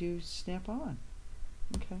do snap on.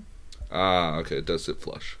 Okay. Okay. It does sit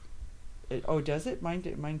flush. Does it?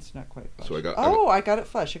 Mine's not quite flush. So I got it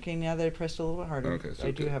flush. Okay, now that I pressed a little bit harder, Okay. So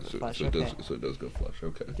I do have it flush. So Okay. it does go flush.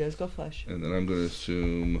 Okay. It does go flush. And then I'm going to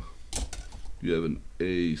assume you have an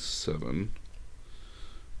A7.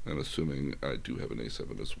 I'm assuming I do have an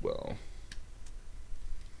A7 as well.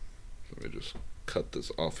 Let me just cut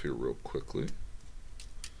this off here real quickly.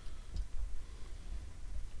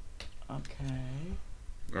 Okay.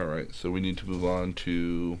 All right, so we need to move on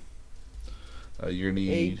to your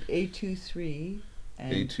need A2, 3.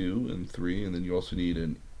 And A2 and 3, and then you also need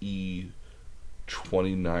an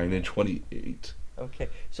E29 and 28. Okay,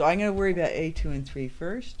 so I'm going to worry about A2 and 3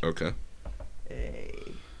 first. Okay.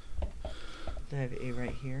 I have A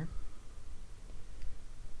right here.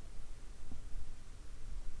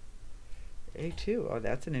 A2. Oh,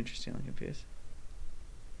 that's an interesting looking piece.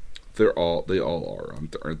 They all are,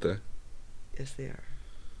 aren't they? Yes, they are.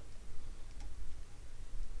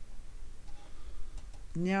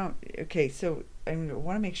 Now, okay, so I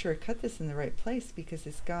want to make sure I cut this in the right place because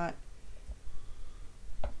it's got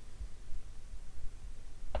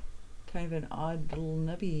kind of an odd little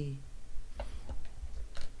nubby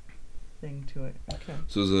thing to it. Okay.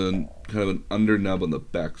 So there's a kind of an under nub on the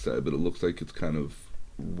back side, but it looks like it's kind of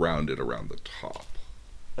rounded around the top.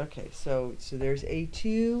 Okay, so there's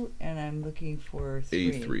A2, and I'm looking for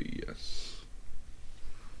 3. A3, yes.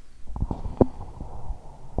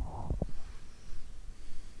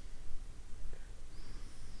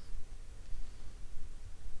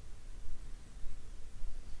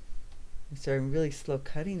 So I'm really slow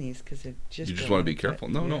cutting these because it just. You just want to be careful.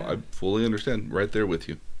 No, I fully understand. Right there with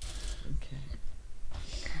you. Okay.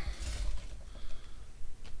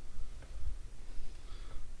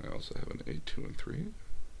 I also have an A2 and 3.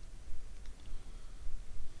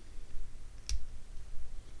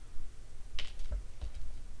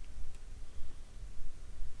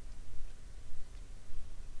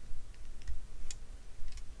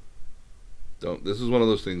 This is one of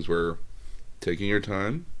those things where taking your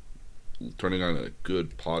time, turning on a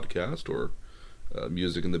good podcast or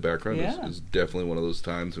music in the background is definitely one of those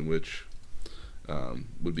times in which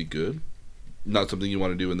would be good. Not something you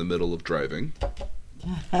want to do in the middle of driving.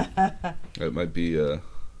 It might be,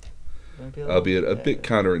 albeit a bit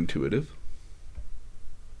counterintuitive.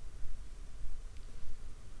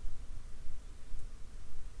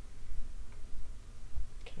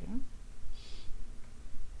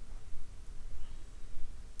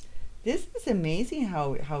 This is amazing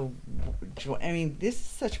how I mean, this is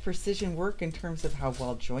such precision work in terms of how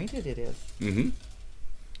well jointed it is. Mm-hmm.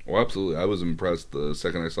 Oh, absolutely. I was impressed the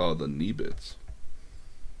second I saw the knee bits.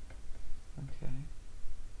 Okay.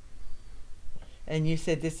 And you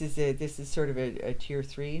said this is sort of a tier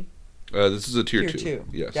 3? This is a tier Tier 2.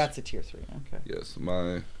 Yes. That's a tier 3. Okay. Yes.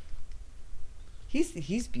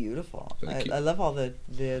 He's beautiful. Thank you. I love all the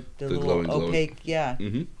little glowing. opaque, yeah,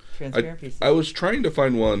 Mm-hmm. transparent pieces. I was trying to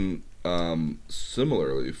find one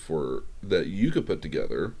similarly for that you could put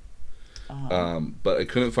together, but I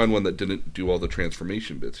couldn't find one that didn't do all the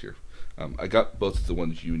transformation bits here. I got both of the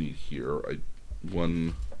ones you need here.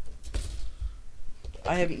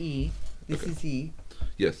 I have E. This Okay. is E.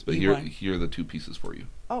 Yes, but E1. here are the two pieces for you.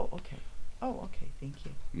 Oh, okay. Oh, okay. Thank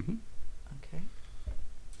you. Mm-hmm. Okay.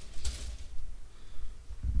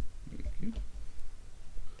 Thank you.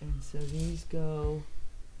 And so these go.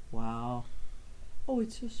 Wow. Oh,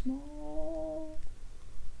 it's so small.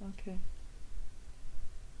 Okay.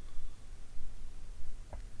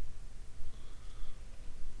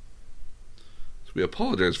 So we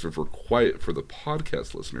apologize for quiet for the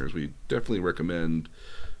podcast listeners. We definitely recommend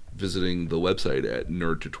visiting the website at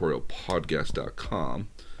nerdtutorialpodcast.com.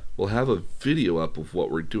 We'll have a video up of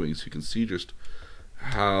what we're doing so you can see just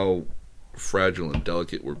how fragile and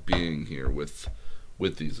delicate we're being here with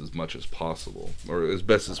these as much as possible, or as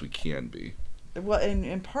best as we can be. Well,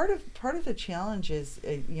 and part of the challenge is,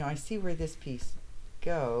 I see where this piece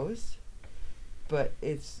goes, but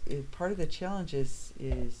part of the challenge is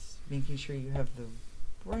making sure you have the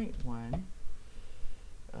right one,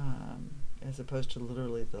 as opposed to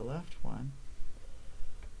literally the left one.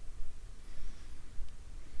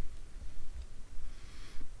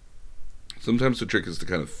 Sometimes the trick is to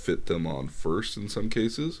kind of fit them on first in some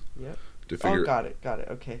cases. Yep. To figure, got it.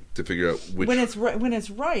 Okay. To figure out which. When it's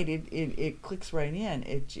right, it clicks right in.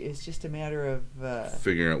 It's just a matter of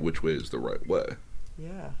figuring out which way is the right way.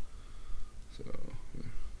 Yeah. So.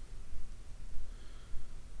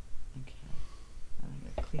 Okay. I'm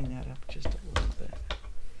gonna clean that up just a little bit.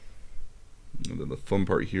 And then the fun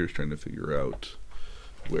part here is trying to figure out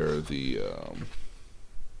where the.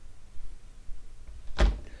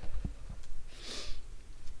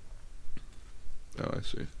 Oh, I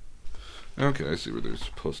see. Okay, I see where they're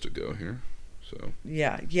supposed to go here. So.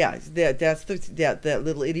 Yeah. That's that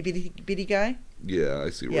little itty bitty guy. Yeah, I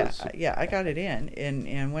see where. I got it in,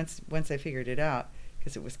 and once I figured it out,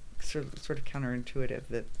 because it was sort of counterintuitive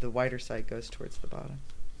that the wider side goes towards the bottom.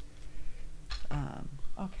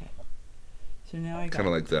 Okay. So now I got kind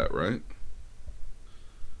of like that, right?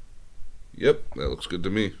 Yep, that looks good to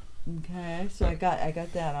me. Okay, so I got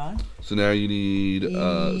that on. So now you need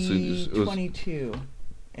E22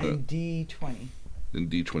 and D20. And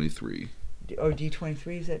D23.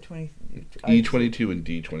 D23, is that 20? E22 and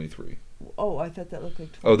D23. Oh, I thought that looked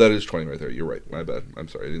like 20. Oh, that is 20 right there. You're right. My bad. I'm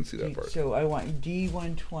sorry. I didn't see that part. So I want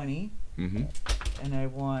D120. Mm-hmm. And I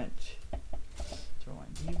want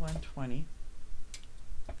D120.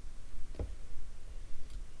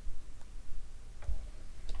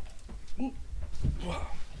 Wow.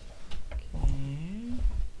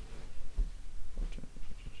 Okay.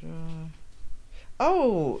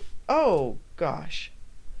 Oh gosh.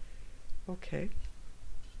 Okay.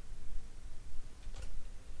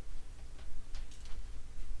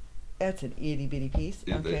 That's an itty bitty piece.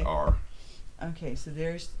 Yeah, okay. they are. Okay, so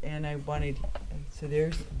there's there's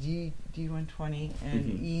D120 and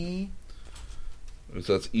Mhm. E.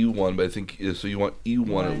 So that's E1, but I think so. You want E1.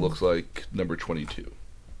 One. It looks like number 22.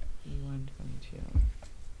 E122.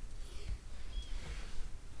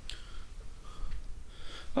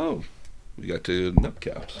 Oh, we got to nub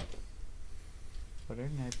caps. What are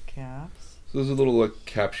nub caps? So those are little like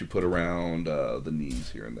caps you put around the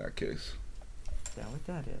knees here in that case. Is that what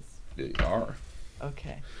that is? They are.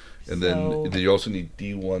 Okay. And then you also need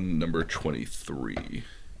D1 number 23.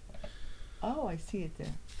 Oh, I see it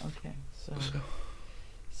there. Okay,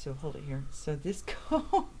 so hold it here. So this,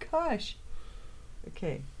 oh gosh.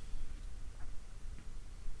 Okay.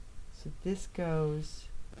 So this goes.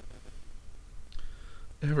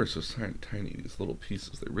 Ever so tiny, these little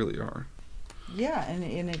pieces. They really are. Yeah,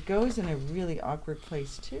 and it goes in a really awkward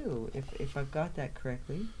place too, if I've got that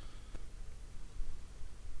correctly.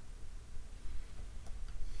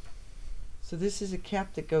 So this is a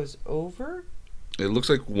cap that goes over? It looks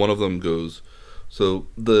like one of them goes. So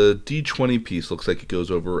the D20 piece looks like it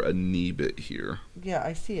goes over a knee bit here. Yeah,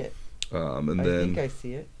 I see it. And I then think I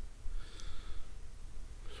see it.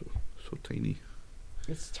 so tiny.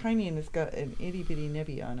 It's tiny and it's got an itty bitty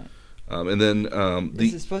nubby on it. And then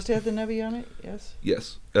is it supposed to have the nubby on it? Yes.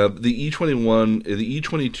 Yes. The E21, the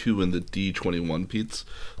E22, and the D21 piece.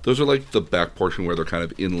 Those are like the back portion where they're kind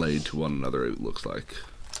of inlaid to one another. It looks like.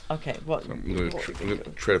 Okay. Well, So I'm gonna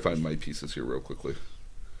try to find my pieces here real quickly.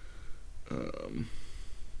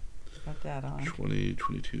 Got that on. 20,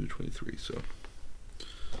 22, 23. So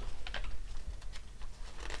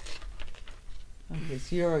Okay,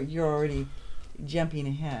 so you're already jumping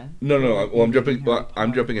ahead. no. Well, I'm jumping. Harry I'm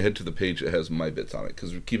Potter. jumping ahead to the page that has my bits on it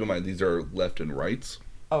because keep in mind these are left and rights.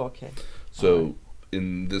 Oh, okay. So Alright.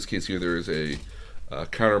 in this case here, there is a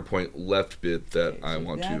counterpoint left bit that Okay, I so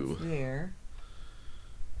want that's to. there.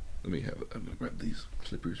 Let me have. I'm gonna grab these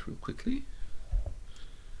clippers real quickly.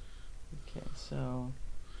 Okay, so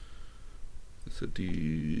It's a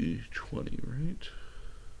D20, right?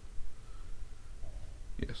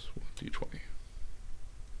 Yes, D20.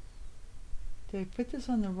 did I put this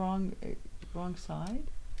on the wrong side?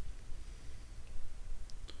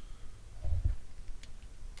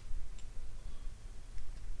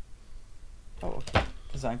 Oh, okay.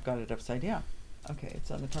 Because I've got it upside down. Okay, it's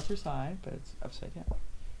on the proper side, but it's upside down.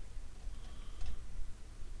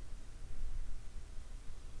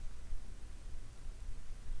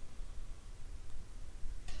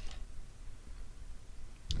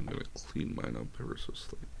 I'm gonna clean mine up ever so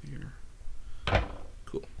slightly here.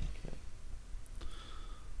 Cool. Okay.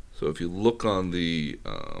 So if you look on the,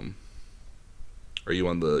 you're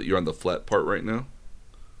on the flat part right now?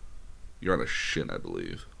 You're on a shin, I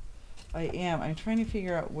believe. I am. I'm trying to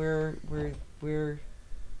figure out where. There it goes.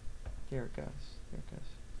 There it goes. There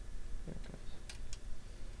it goes.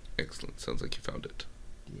 Excellent. Sounds like you found it.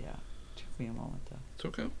 Yeah. Took me a moment though. It's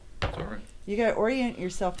okay. It's all right. You gotta orient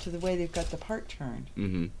yourself to the way they've got the part turned.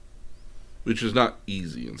 Mm-hmm. Which is not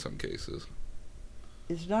easy in some cases.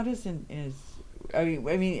 It's not as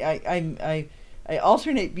I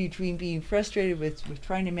alternate between being frustrated with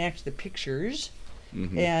trying to match the pictures,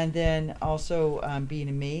 Mm-hmm. and then also being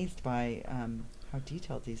amazed by how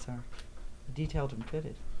detailed these are, detailed and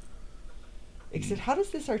fitted. Except, how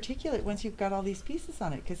does this articulate once you've got all these pieces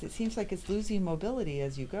on it? Because it seems like it's losing mobility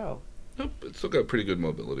as you go. Nope, it's still got pretty good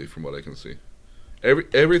mobility from what I can see.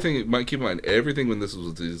 Everything, keep in mind, everything when this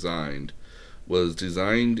was designed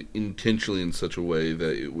intentionally in such a way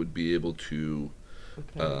that it would be able to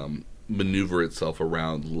Okay. maneuver itself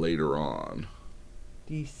around later on.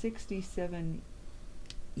 The 67E10.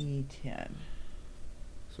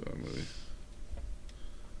 So I'm gonna.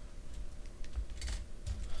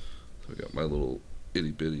 So I got my little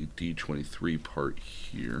itty bitty D23 part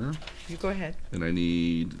here, You go ahead. and I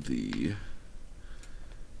need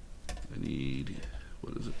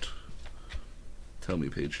what is it? Tell me,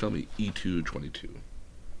 Paige. Tell me E222.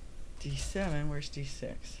 D7. Where's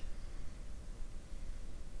D6?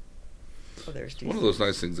 Oh, there's D6. One of those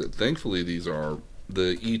nice things that thankfully these are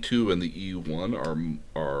the E2 and the E1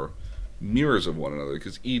 are mirrors of one another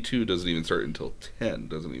because E2 doesn't even start until 10,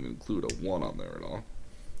 doesn't even include a 1 on there at all.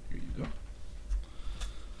 Here you go.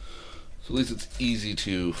 So at least it's easy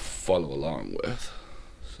to follow along with.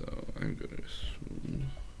 So I'm going to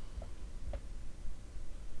assume,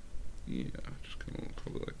 yeah, just kind of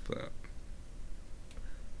probably like that.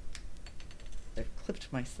 I've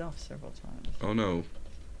clipped myself several times. Oh no,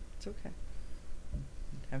 It's okay.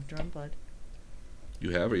 Have drawn blood.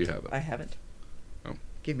 you have or you haven't? I haven't. Oh.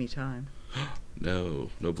 Give me time. No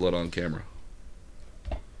blood on camera.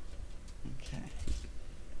 Okay.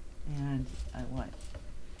 And I want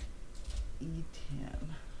E10.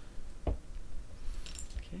 Okay.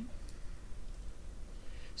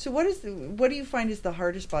 So what do you find is the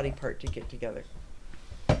hardest body part to get together?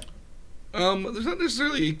 There's not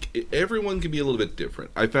necessarily, everyone can be a little bit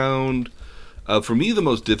different. I found, for me, the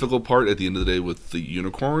most difficult part at the end of the day with the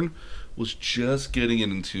unicorn was just getting it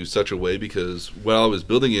into such a way, because while I was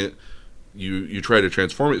building it, you try to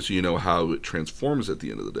transform it so you know how it transforms at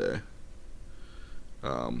the end of the day.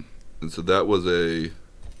 And so that was a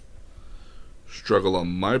struggle on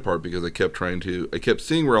my part, because I kept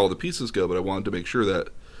seeing where all the pieces go, but I wanted to make sure that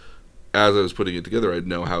as I was putting it together, I'd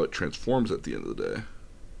know how it transforms at the end of the day.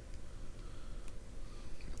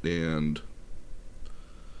 And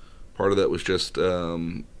part of that was just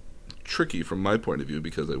tricky from my point of view,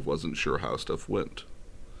 because I wasn't sure how stuff went.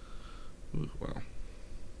 Ooh, wow.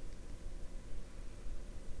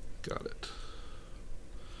 Got it.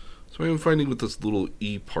 So I'm finding with this little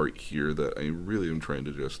E part here that I really am trying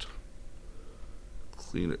to just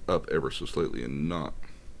clean it up ever so slightly and not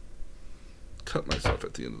cut myself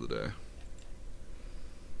at the end of the day.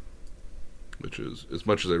 Which is, as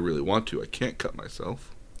much as I really want to, I can't cut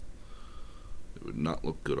myself. It would not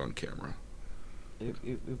look good on camera.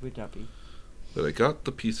 It would not be. But I got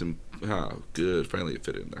the piece in. Good. Finally it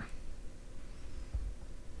fit in there.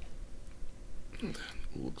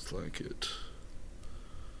 Looks like it.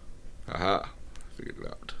 Aha. Figured it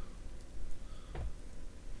out.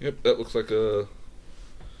 Yep, that looks like a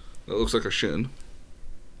shin.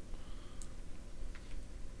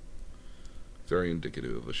 very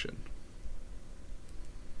indicative of a shin.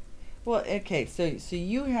 Well, okay, so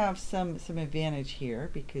you have some advantage here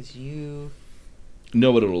because you,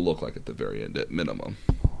 Know what it'll look like at the very end, at minimum.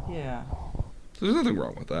 yeah. So there's nothing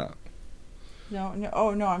wrong with that. No.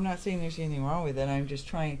 Oh no, I'm not saying there's anything wrong with it. I'm just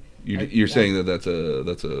trying. You're saying that that's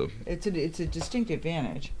a It's a distinct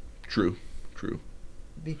advantage true.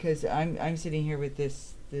 because I'm sitting here with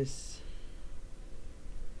this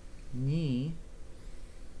knee.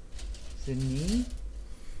 Is it knee?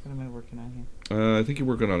 What am I working on here? I think you're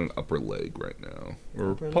working on an upper leg right now,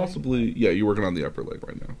 or Upper leg? possibly yeah, you're working on the upper leg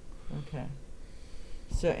right now. Okay.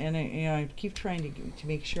 So and I keep trying to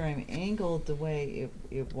make sure I'm angled the way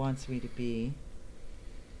it wants me to be.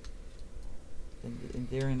 And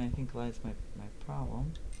therein I think lies my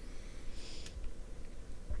problem.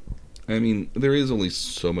 I mean, there is only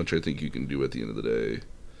so much I think you can do at the end of the day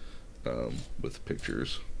with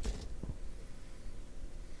pictures.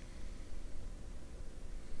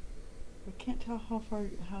 I can't tell how far.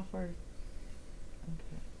 Okay.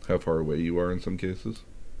 How far away you are in some cases.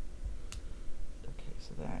 Okay, so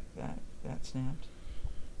that snapped.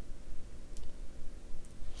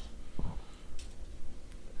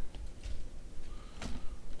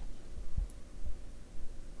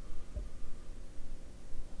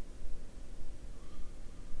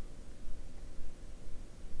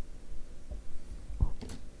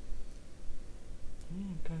 Yeah,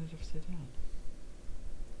 I got it upside down.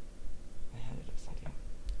 I had it upside down.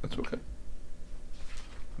 That's okay.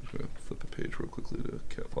 I'm just gonna flip the page real quickly to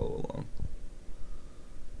follow along.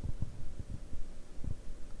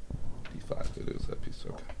 D5, it is that piece.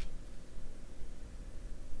 Okay.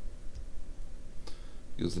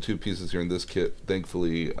 Use the two pieces here in this kit.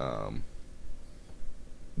 Thankfully,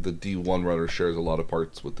 the D1 runner shares a lot of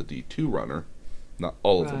parts with the D2 runner. Not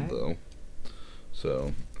all of them, Right. though.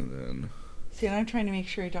 So, and then... See, and I'm trying to make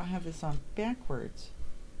sure I don't have this on backwards.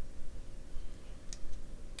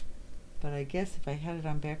 But I guess if I had it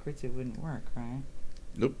on backwards, it wouldn't work, right?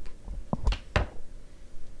 Nope.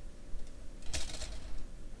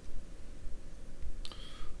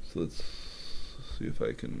 So let's see if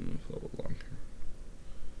I can follow along here.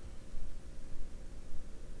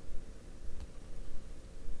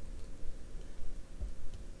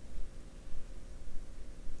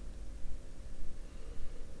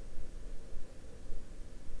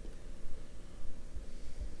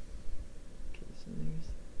 Okay, so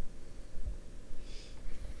there's...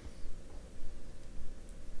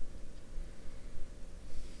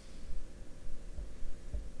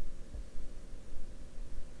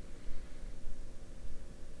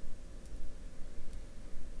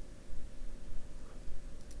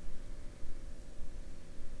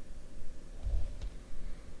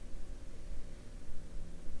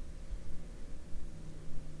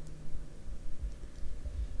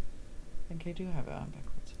 I think I do have it on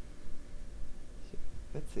backwards. So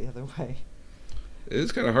that's the other way. It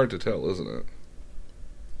is kind of hard to tell, isn't it?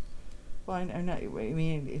 Well, I'm not. I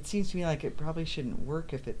mean, it seems to me like it probably shouldn't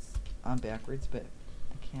work if it's on backwards, but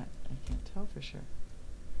I can't tell for sure.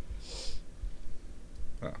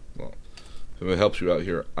 Ah, well, if it helps you out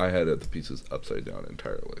here, I had the pieces upside down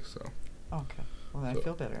entirely, so Okay. Well, I So-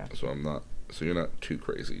 feel better after. so I'm not. So you're not too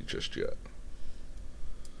crazy just yet.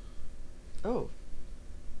 Oh.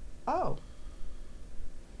 Oh.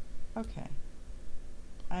 Okay.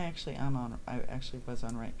 I actually was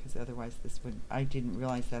on right because otherwise this would. I didn't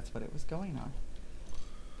realize that's what it was going on.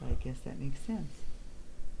 But I guess that makes sense.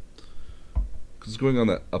 Because it's going on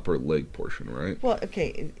that upper leg portion, right? Well,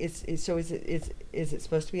 okay. It's so is it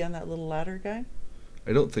supposed to be on that little ladder guy?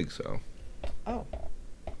 I don't think so. Oh.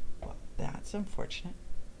 Well, that's unfortunate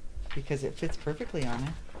because it fits perfectly on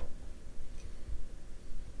it.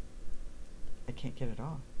 I can't get it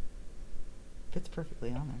off. Fits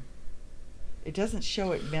perfectly on there. It doesn't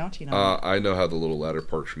show it mounting on. I know how the little ladder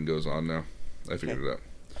portion goes on now. I figured it out.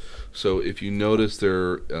 So if you notice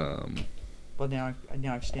there, Well, now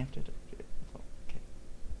I've stamped it. Okay.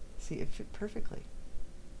 See, it fit perfectly.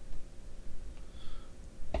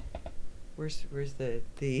 Where's the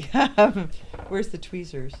where's the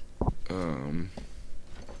tweezers?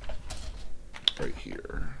 right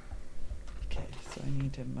here. Okay, so I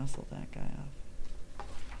need to muscle that guy off.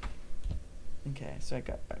 Okay, so I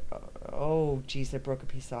got. Oh, geez, I broke a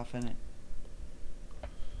piece off in it.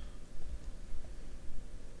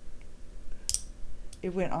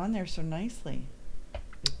 It went on there so nicely.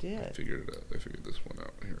 It did. I figured it out. I figured this one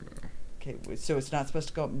out here now. Okay, so it's not supposed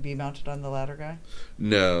to go be mounted on the ladder guy?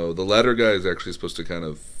 No, the ladder guy is actually supposed to kind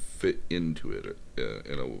of fit into it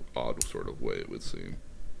in an odd sort of way, it would seem.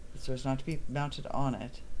 So it's not to be mounted on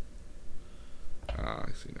it. Ah,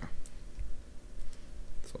 I see now.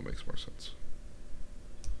 This all makes more sense.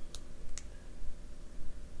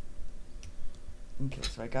 Okay,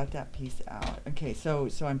 so I got that piece out. Okay, so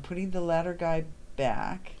I'm putting the ladder guy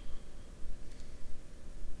back.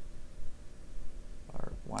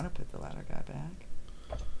 Or want to put the ladder guy back.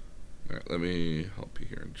 All right, let me help you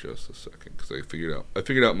here in just a second because I figured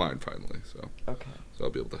out mine finally. So Okay. I'll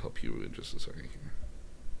be able to help you in just a second here.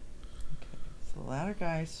 Okay. So the ladder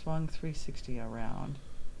guy swung 360 around.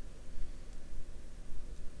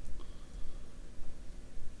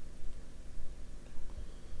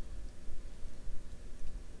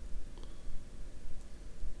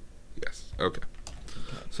 Yes. Okay.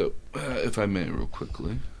 Okay. So if I may, real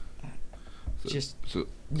quickly. Just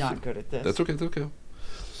not good at this. That's okay. That's okay.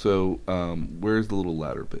 So where's the little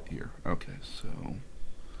ladder bit here? Okay. So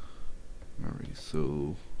alrighty.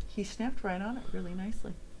 So He snapped right on it really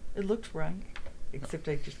nicely. It looked right, except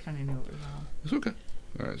I just kind of knew it was wrong. it's okay.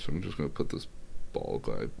 All right. So I'm just going to put this ball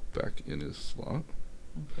guy back in his slot.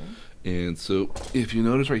 Okay. And so if you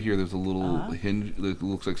notice right here, there's a little Uh-huh. hinge that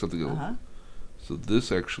looks like something. Uh-huh. So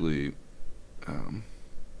this actually,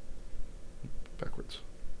 backwards.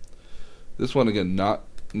 This one again, not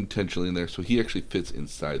intentionally in there, so he actually fits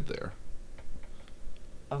inside there.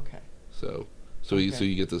 Okay. So Okay.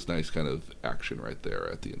 you get this nice kind of action right there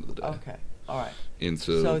at the end of the day. Okay. All right. And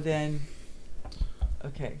so So then,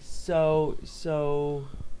 okay. So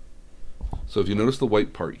if you notice the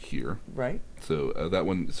white part here, right. so that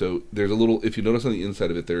one, so there's a little. If you notice on the inside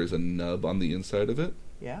of it, there is a nub on the inside of it.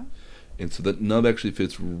 Yeah. And so that nub actually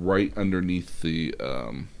fits right underneath the.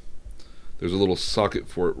 There's a little socket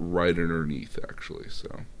for it right underneath, actually.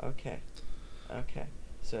 So. Okay. Okay.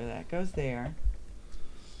 So that goes there.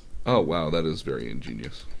 Oh wow, that is very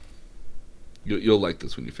ingenious. You'll like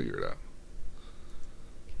this when you figure it out.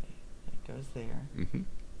 Okay. That goes there. Mm-hmm.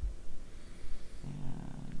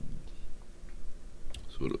 And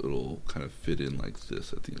So it'll kind of fit in like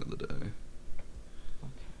this at the end of the day.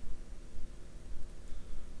 okay.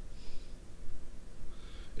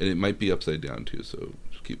 And it might be upside down too, so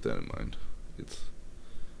just keep that in mind. It's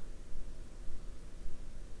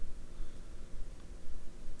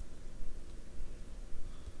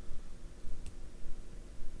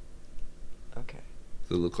Okay.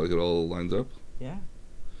 Does it look like it all lines up? Yeah.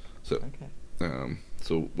 So Okay.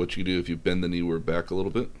 so what you do if you bend the kneeward back a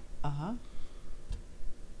little bit. Uh-huh.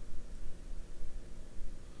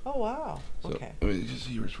 Oh wow. So, Okay. I mean, just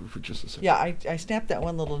yours for just a second. Yeah, I snapped that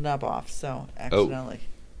one little nub off, so accidentally.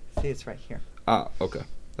 See, it's right here. Ah, okay.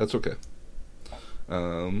 That's okay.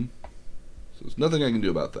 So there's nothing I can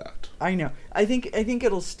do about that. I know. I think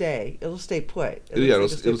it'll stay. It'll stay put. Yeah,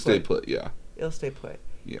 it'll stay put. Yeah. It'll stay put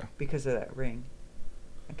Yeah. because of that ring.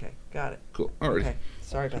 Okay, got it. Cool. All right. Okay,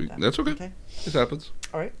 sorry about that. That's okay. Okay. It happens.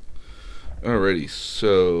 All right. Alrighty,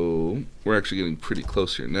 so we're actually getting pretty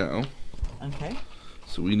close here now. Okay.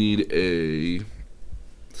 So we need a.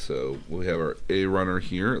 So we have our A runner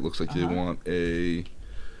here. It looks like they Uh-huh. want a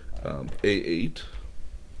A8.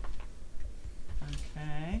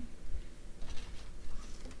 Okay.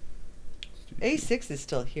 A6 is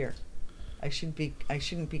still here. I shouldn't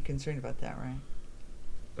be concerned about that, right?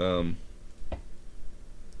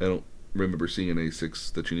 I don't remember seeing an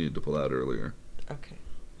A6 that you needed to pull out earlier. Okay.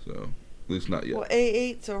 So at least not yet. Well,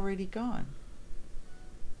 A8's already gone.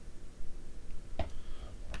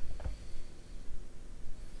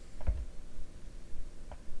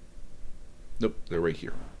 Nope, they're right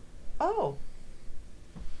here. Oh.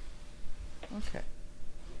 Okay.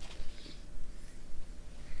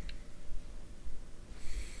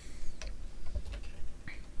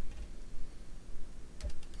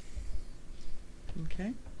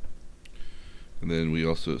 Okay. And then we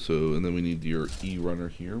also and then we need your E runner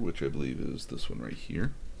here, which I believe is this one right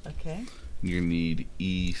here. Okay. You're gonna need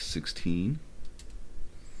E16.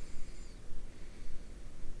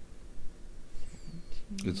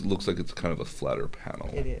 It looks like it's kind of a flatter panel.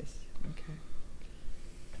 It is. Okay.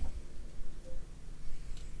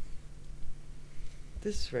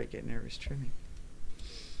 This is where I get nervous trimming.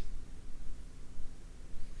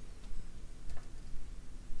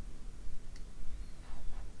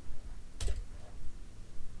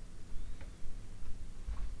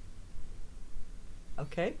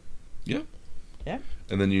 Okay. Yeah. Yeah.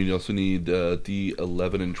 And then you also need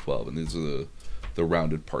D11 and 12, and these are the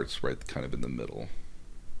rounded parts right kind of in the middle.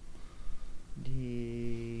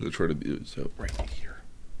 They're trying to be so right here.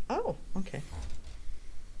 Oh, okay.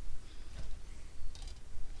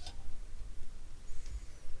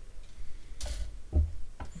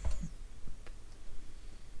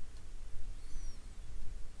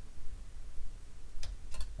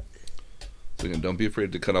 So again, don't be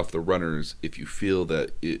afraid to cut off the runners if you feel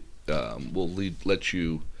that it will let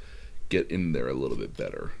you get in there a little bit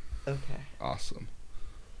better. Okay. Awesome.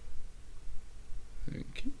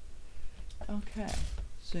 Thank you. Okay.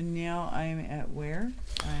 So now I'm at where?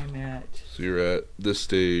 I'm at So you're at this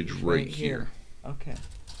stage right, Right here. here. okay.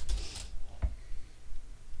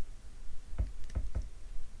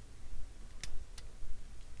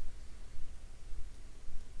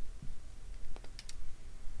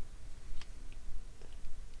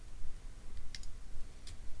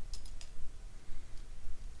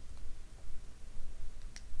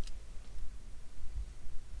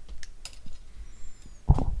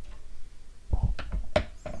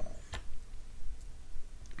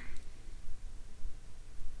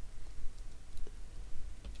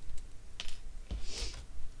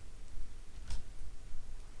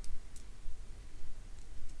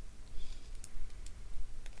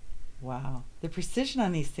 Wow. The precision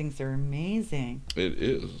on these things are amazing. It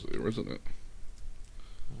is, isn't it?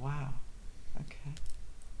 Wow. Okay.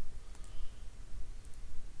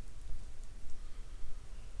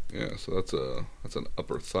 Yeah, so that's an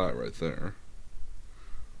upper thigh right there.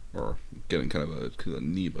 Or getting kind of a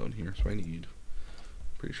knee bone here. So I need,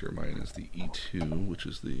 pretty sure mine is the E2, which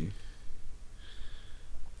is the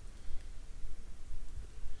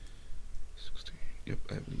 16. Yep,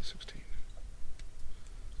 I have an E16.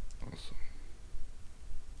 Awesome.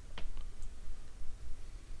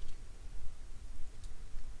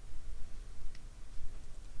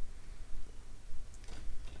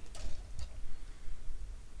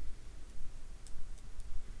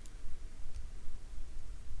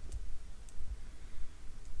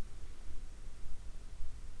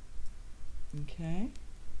 Okay.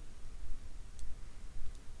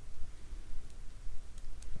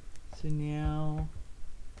 So now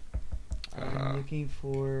I'm looking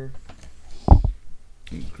for. Let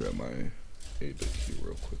me grab my A-bit key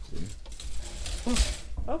real quickly.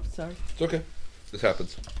 Oh, sorry. It's okay. This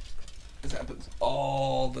happens. This happens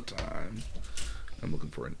all the time. I'm looking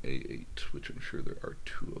for an A8, which I'm sure there are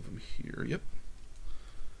 2 of them here. Yep.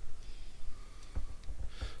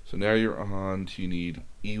 So now you're on to, you need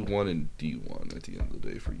E1 and D1 at the end of the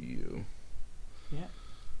day for you. Yeah.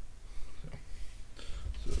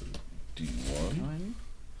 So D1. One.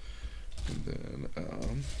 And then, there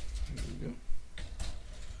we go.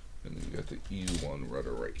 And then you got the E1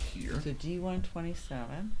 rudder right here. So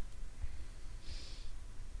D127.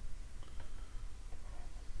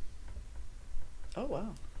 Oh,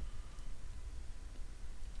 wow.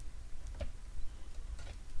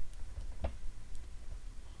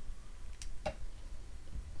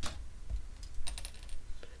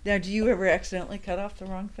 Now, do you ever accidentally cut off the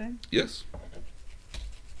wrong thing? Yes.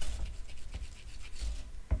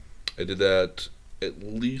 I did that at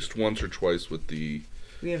least once or twice with the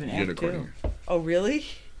We have an unicorn F2. here. Oh, really?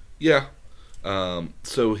 Yeah.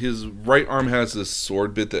 So his right arm has this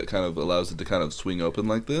sword bit that kind of allows it to kind of swing open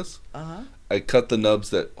like this. Uh-huh. I cut the nubs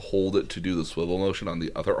that hold it to do the swivel motion on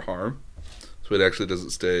the other arm, so it actually doesn't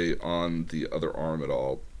stay on the other arm at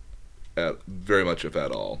all, at very much if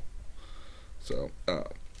at all. So,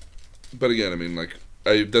 but again, I mean, like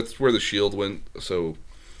that's where the shield went. So,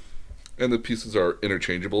 and the pieces are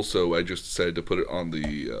interchangeable. So I just decided to put it on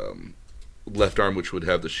the left arm, which would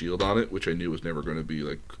have the shield on it, which I knew was never going to be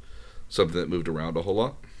like something that moved around a whole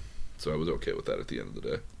lot. So I was okay with that at the end of the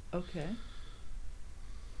day. Okay.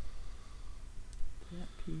 That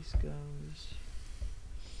piece goes.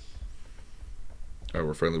 All right,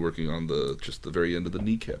 we're finally working on just the very end of the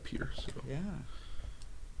kneecap here. So. Yeah.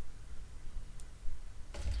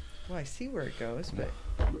 Well, I see where it goes, but.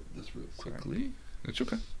 Grab this real quickly. It's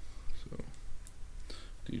okay. So,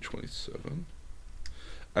 D27.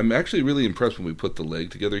 I'm actually really impressed when we put the leg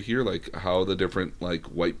together here, like how the different like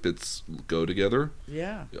white bits go together.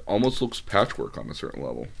 Yeah. It almost looks patchwork on a certain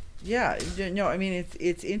level. Yeah. No, I mean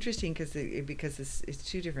it's interesting because it's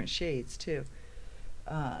 2 different shades too.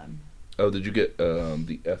 Oh, did you get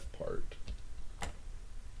the F part?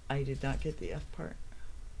 I did not get the F part.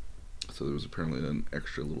 So there was apparently an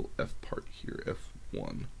extra little F part here,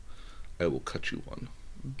 F1. I will cut you one.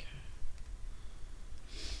 Okay.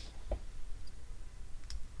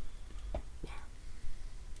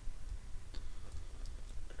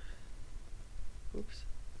 Oops.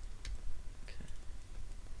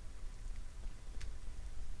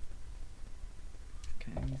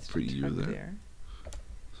 Okay. Needs to For you tug there.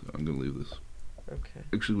 So I'm going to leave this. Okay.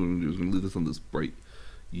 Actually, what I'm going to do is I'm going to leave this on this bright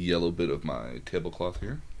yellow bit of my tablecloth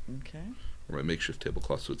here. Okay. Or my makeshift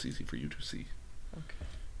tablecloth, so it's easy for you to see. Okay.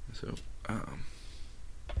 So, I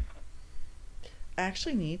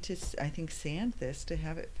actually need to, I think, sand this to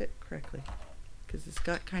have it fit correctly. Because it's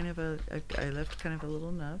got kind of I left kind of a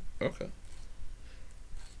little nub. okay.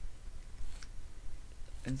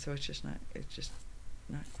 And so it's just not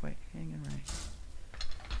quite hanging right.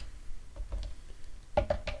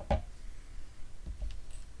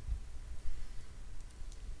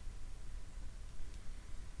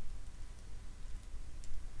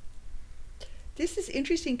 this is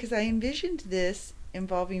interesting because I envisioned this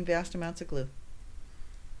involving vast amounts of glue.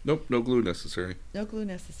 Nope, no glue necessary. No glue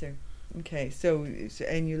necessary. Okay, so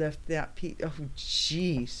and you left that piece. Oh,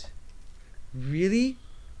 jeez. Really?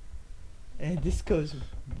 And this goes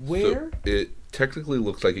where? So it technically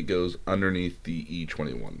looks like it goes underneath the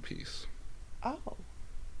E21 piece. Oh.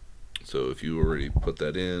 So if you already put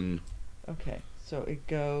that in. Okay, so it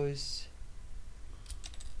goes.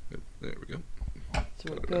 There we go.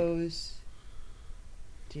 So it goes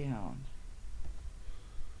down.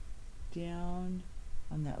 Down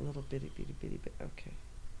on that little bitty bit. Okay.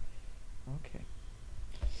 Okay.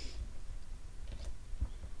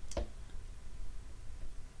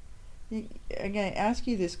 I'm going to ask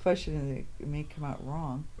you this question, and it may come out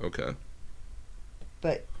wrong. Okay.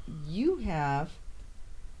 But you have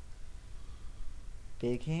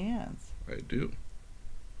big hands. I do.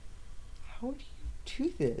 How do you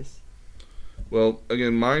do this? Well,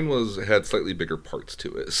 again, mine had slightly bigger parts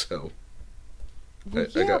to it, so Well,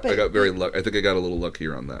 I got very lucky. I think I got a little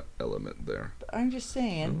luckier on that element there. I'm just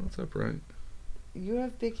saying. Oh, that's upright. You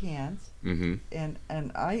have big hands, Mm-hmm.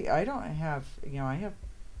 and I don't have, I have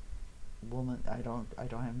woman. I don't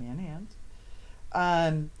have man hands,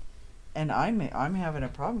 and I'm having a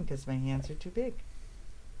problem because my hands are too big.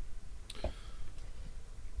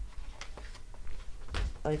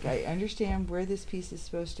 Like, I understand where this piece is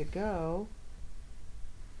supposed to go.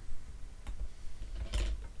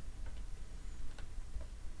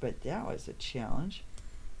 But that was a challenge.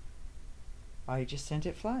 I just sent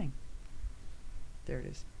it flying. There it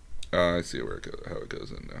is. I see where how it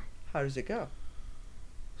goes in now. How does it go?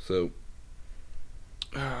 So,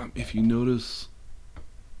 if you notice,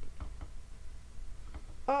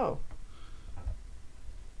 Oh.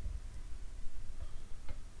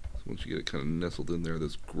 so once you get it kind of nestled in there,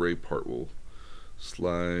 this gray part will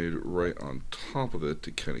slide right on top of it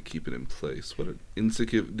to kind of keep it in place. What an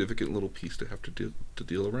insignificant little piece to have to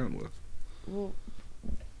deal around with. Well,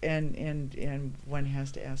 and one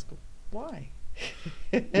has to ask why.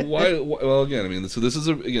 Why? Well, again, I mean, so this is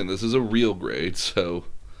a real grade, so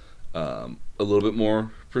a little bit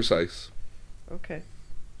more precise. Okay.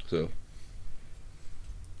 So.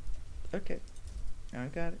 Okay. I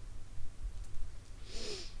got it.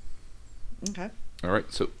 Okay. All right.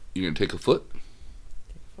 So you're gonna take a foot,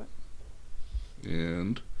 Take a foot.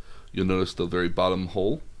 and you'll notice the very bottom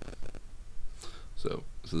hole. So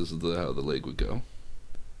this is how the leg would go.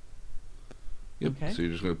 Yep. Okay. So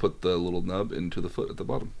you're just going to put the little nub into the foot at the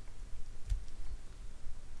bottom.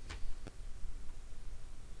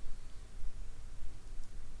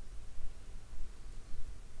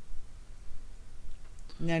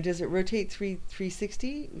 Now, does it rotate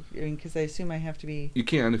 360? Because I assume I have to be. You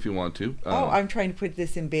can if you want to. I'm trying to put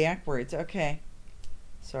this in backwards. Okay.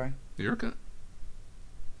 Sorry. You're okay.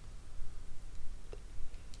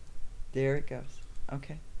 There it goes.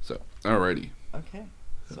 Okay. So, alrighty. Okay.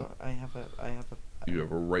 So I have a. You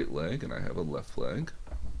have a right leg, and I have a left leg.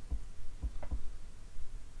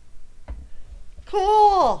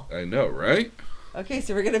 Cool. I know, right? Okay,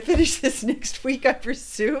 so we're gonna finish this next week, I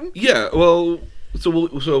presume. Yeah. Well, so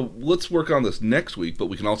let's work on this next week, but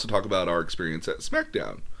we can also talk about our experience at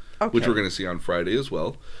SmackDown, which we're going to see on Friday as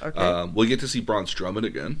well. Okay. We'll get to see Braun Strowman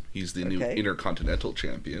again. He's the new Okay. Intercontinental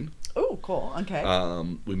Champion. Oh, cool. Okay.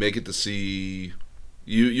 We may get to see.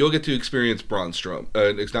 You'll get to experience Braun Strowman.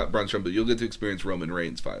 It's not Braun Strowman, but you'll get to experience Roman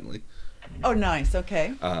Reigns finally. Oh, nice.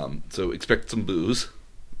 Okay. So expect some booze,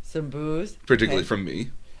 Some booze. particularly Okay. from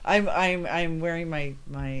me. I'm wearing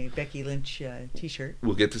my Becky Lynch T-shirt.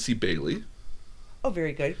 We'll get to see Bayley. Oh,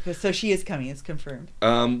 very good. So she is coming. It's confirmed.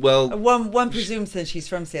 Well, One presumes since she's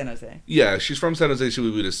from San Jose. yeah, she's from San Jose, so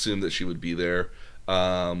we would assume that she would be there.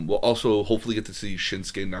 We'll also hopefully get to see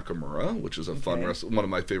Shinsuke Nakamura, which is a fun one of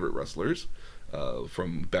my favorite wrestlers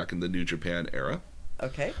from back in the New Japan era.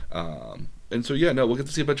 Okay. And so yeah, no, we'll get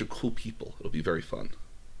to see a bunch of cool people. It'll be very fun.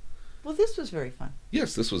 Well, this was very fun.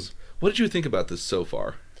 Yes, this was. What did you think about this so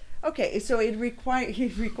far? Okay, so it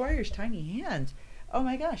requires tiny hands. Oh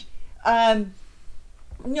my gosh.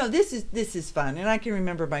 No, this is fun, and I can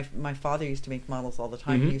remember my father used to make models all the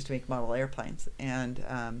time. Mm-hmm. He used to make model airplanes and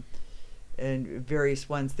various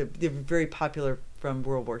ones that they were very popular from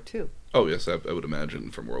World War II. Oh yes, I would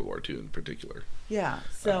imagine from World War II in particular. Yeah,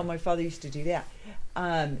 so my father used to do that,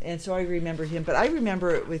 and so I remember him. But I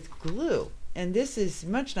remember it with glue, and this is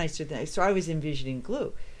much nicer than. So I was envisioning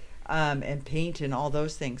glue, and paint and all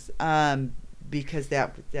those things, because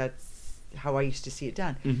that's how I used to see it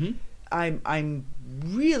done. Mm-hmm. I'm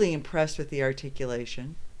really impressed with the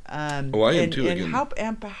articulation. I am too. And again.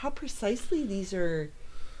 how precisely these are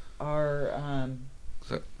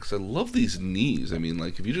Because I love these knees. I mean,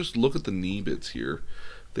 like, if you just look at the knee bits here,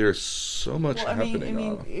 there's so much happening.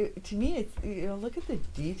 To me, it's, look at the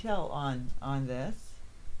detail on this.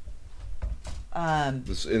 And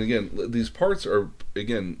again, these parts are,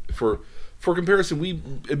 again, for comparison, we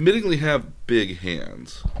admittingly have big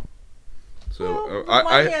hands. So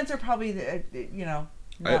my hands are probably not.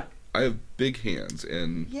 I have big hands,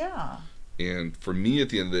 and and for me, at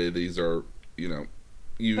the end of the day, these are But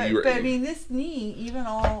I mean, this knee, even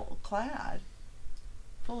all clad,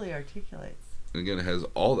 fully articulates. And again, it has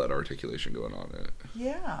all that articulation going on in it.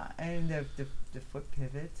 Yeah, and the foot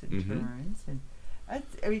pivots and turns, and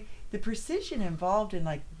the precision involved in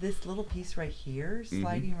like this little piece right here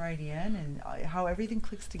sliding right in, and how everything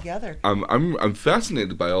clicks together. I'm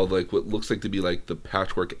fascinated by all like what looks like to be like the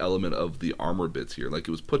patchwork element of the armor bits here. Like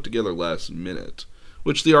it was put together last minute,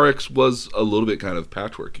 which the RX was a little bit kind of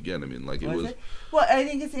patchwork again. I mean, like it was. Well, I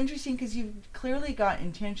think it's interesting because you've clearly got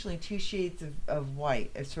intentionally two shades of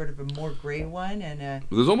white, a sort of a more gray one and a.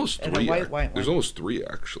 There's almost three. White one. There's almost three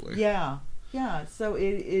actually. Yeah. Yeah, so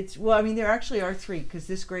it's well. I mean, there actually are three because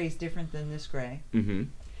this gray is different than this gray. Mm-hmm.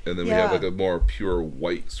 And then we have like a more pure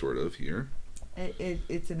white sort of here.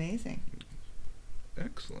 It's amazing.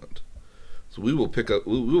 Excellent. So we will pick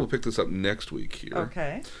this up next week here.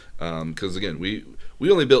 Okay. Because again, we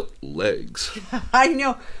only built legs. I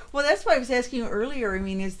know. Well, that's why I was asking you earlier. I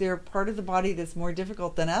mean, is there a part of the body that's more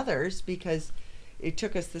difficult than others because it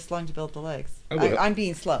took us this long to build the legs? I'm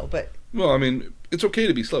being slow, but. Well, I mean, it's okay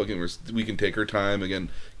to be slow. Again, we can take our time. Again,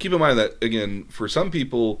 keep in mind that, again, for some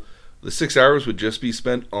people, the 6 hours would just be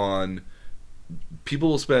spent on...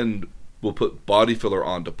 People will put body filler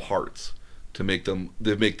onto parts to make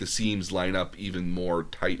the seams line up even more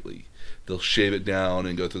tightly. They'll shave it down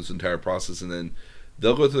and go through this entire process, and then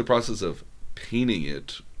they'll go through the process of painting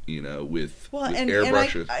it, with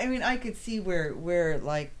airbrushes. And I could see where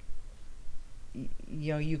like...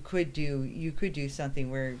 you could do something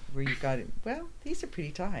where you got it. Well, these are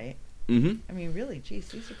pretty tight. Mm-hmm. I mean, really, geez,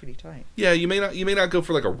 these are pretty tight. Yeah, you may not go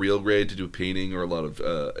for like a real grade to do painting or a lot of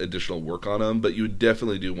additional work on them, but you would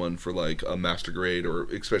definitely do one for like a master grade, or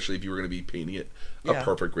especially if you were going to be painting it a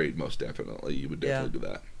perfect grade. Most definitely, you would definitely do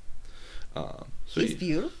that. He's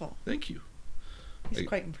beautiful. Thank you. He's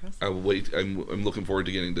quite impressive. I'm looking forward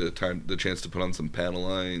to getting the chance to put on some panel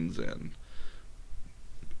lines and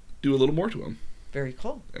do a little more to them. Very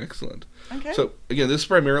cool. Excellent. Okay. So again, this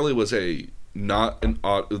primarily was this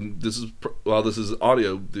is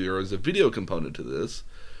audio. There is a video component to this.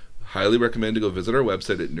 Highly recommend to go visit our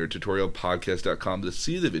website at nerdtutorialpodcast.com to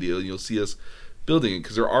see the video, and you'll see us building it,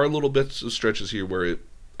 because there are little bits of stretches here where it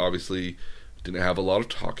obviously didn't have a lot of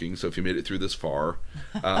talking. So if you made it through this far,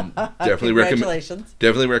 definitely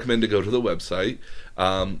recommend to go to the website.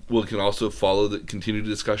 We can also follow the continued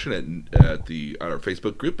discussion at our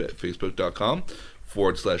Facebook group at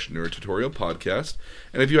facebook.com/Nerd Tutorial Podcast.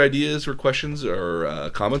 And if you have ideas or questions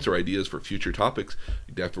or comments or ideas for future topics,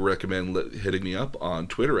 I definitely recommend hitting me up on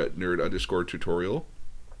Twitter at nerd_tutorial.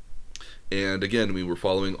 And again, we're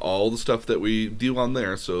following all the stuff that we do on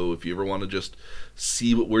there. So if you ever want to just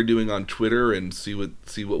see what we're doing on Twitter and see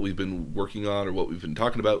what we've been working on or what we've been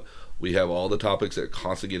talking about, we have all the topics that are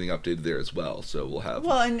constantly getting updated there as well. So we'll have...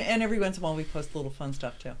 Well, and every once in a while we post a little fun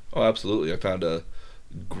stuff too. Oh, absolutely. I found a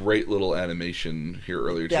great little animation here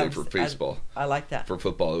earlier today for baseball. I like that. For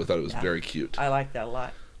football. I thought it was very cute. I like that a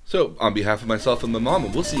lot. So, on behalf of myself and my mom,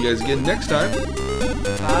 we'll see you guys again next time.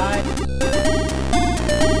 Bye.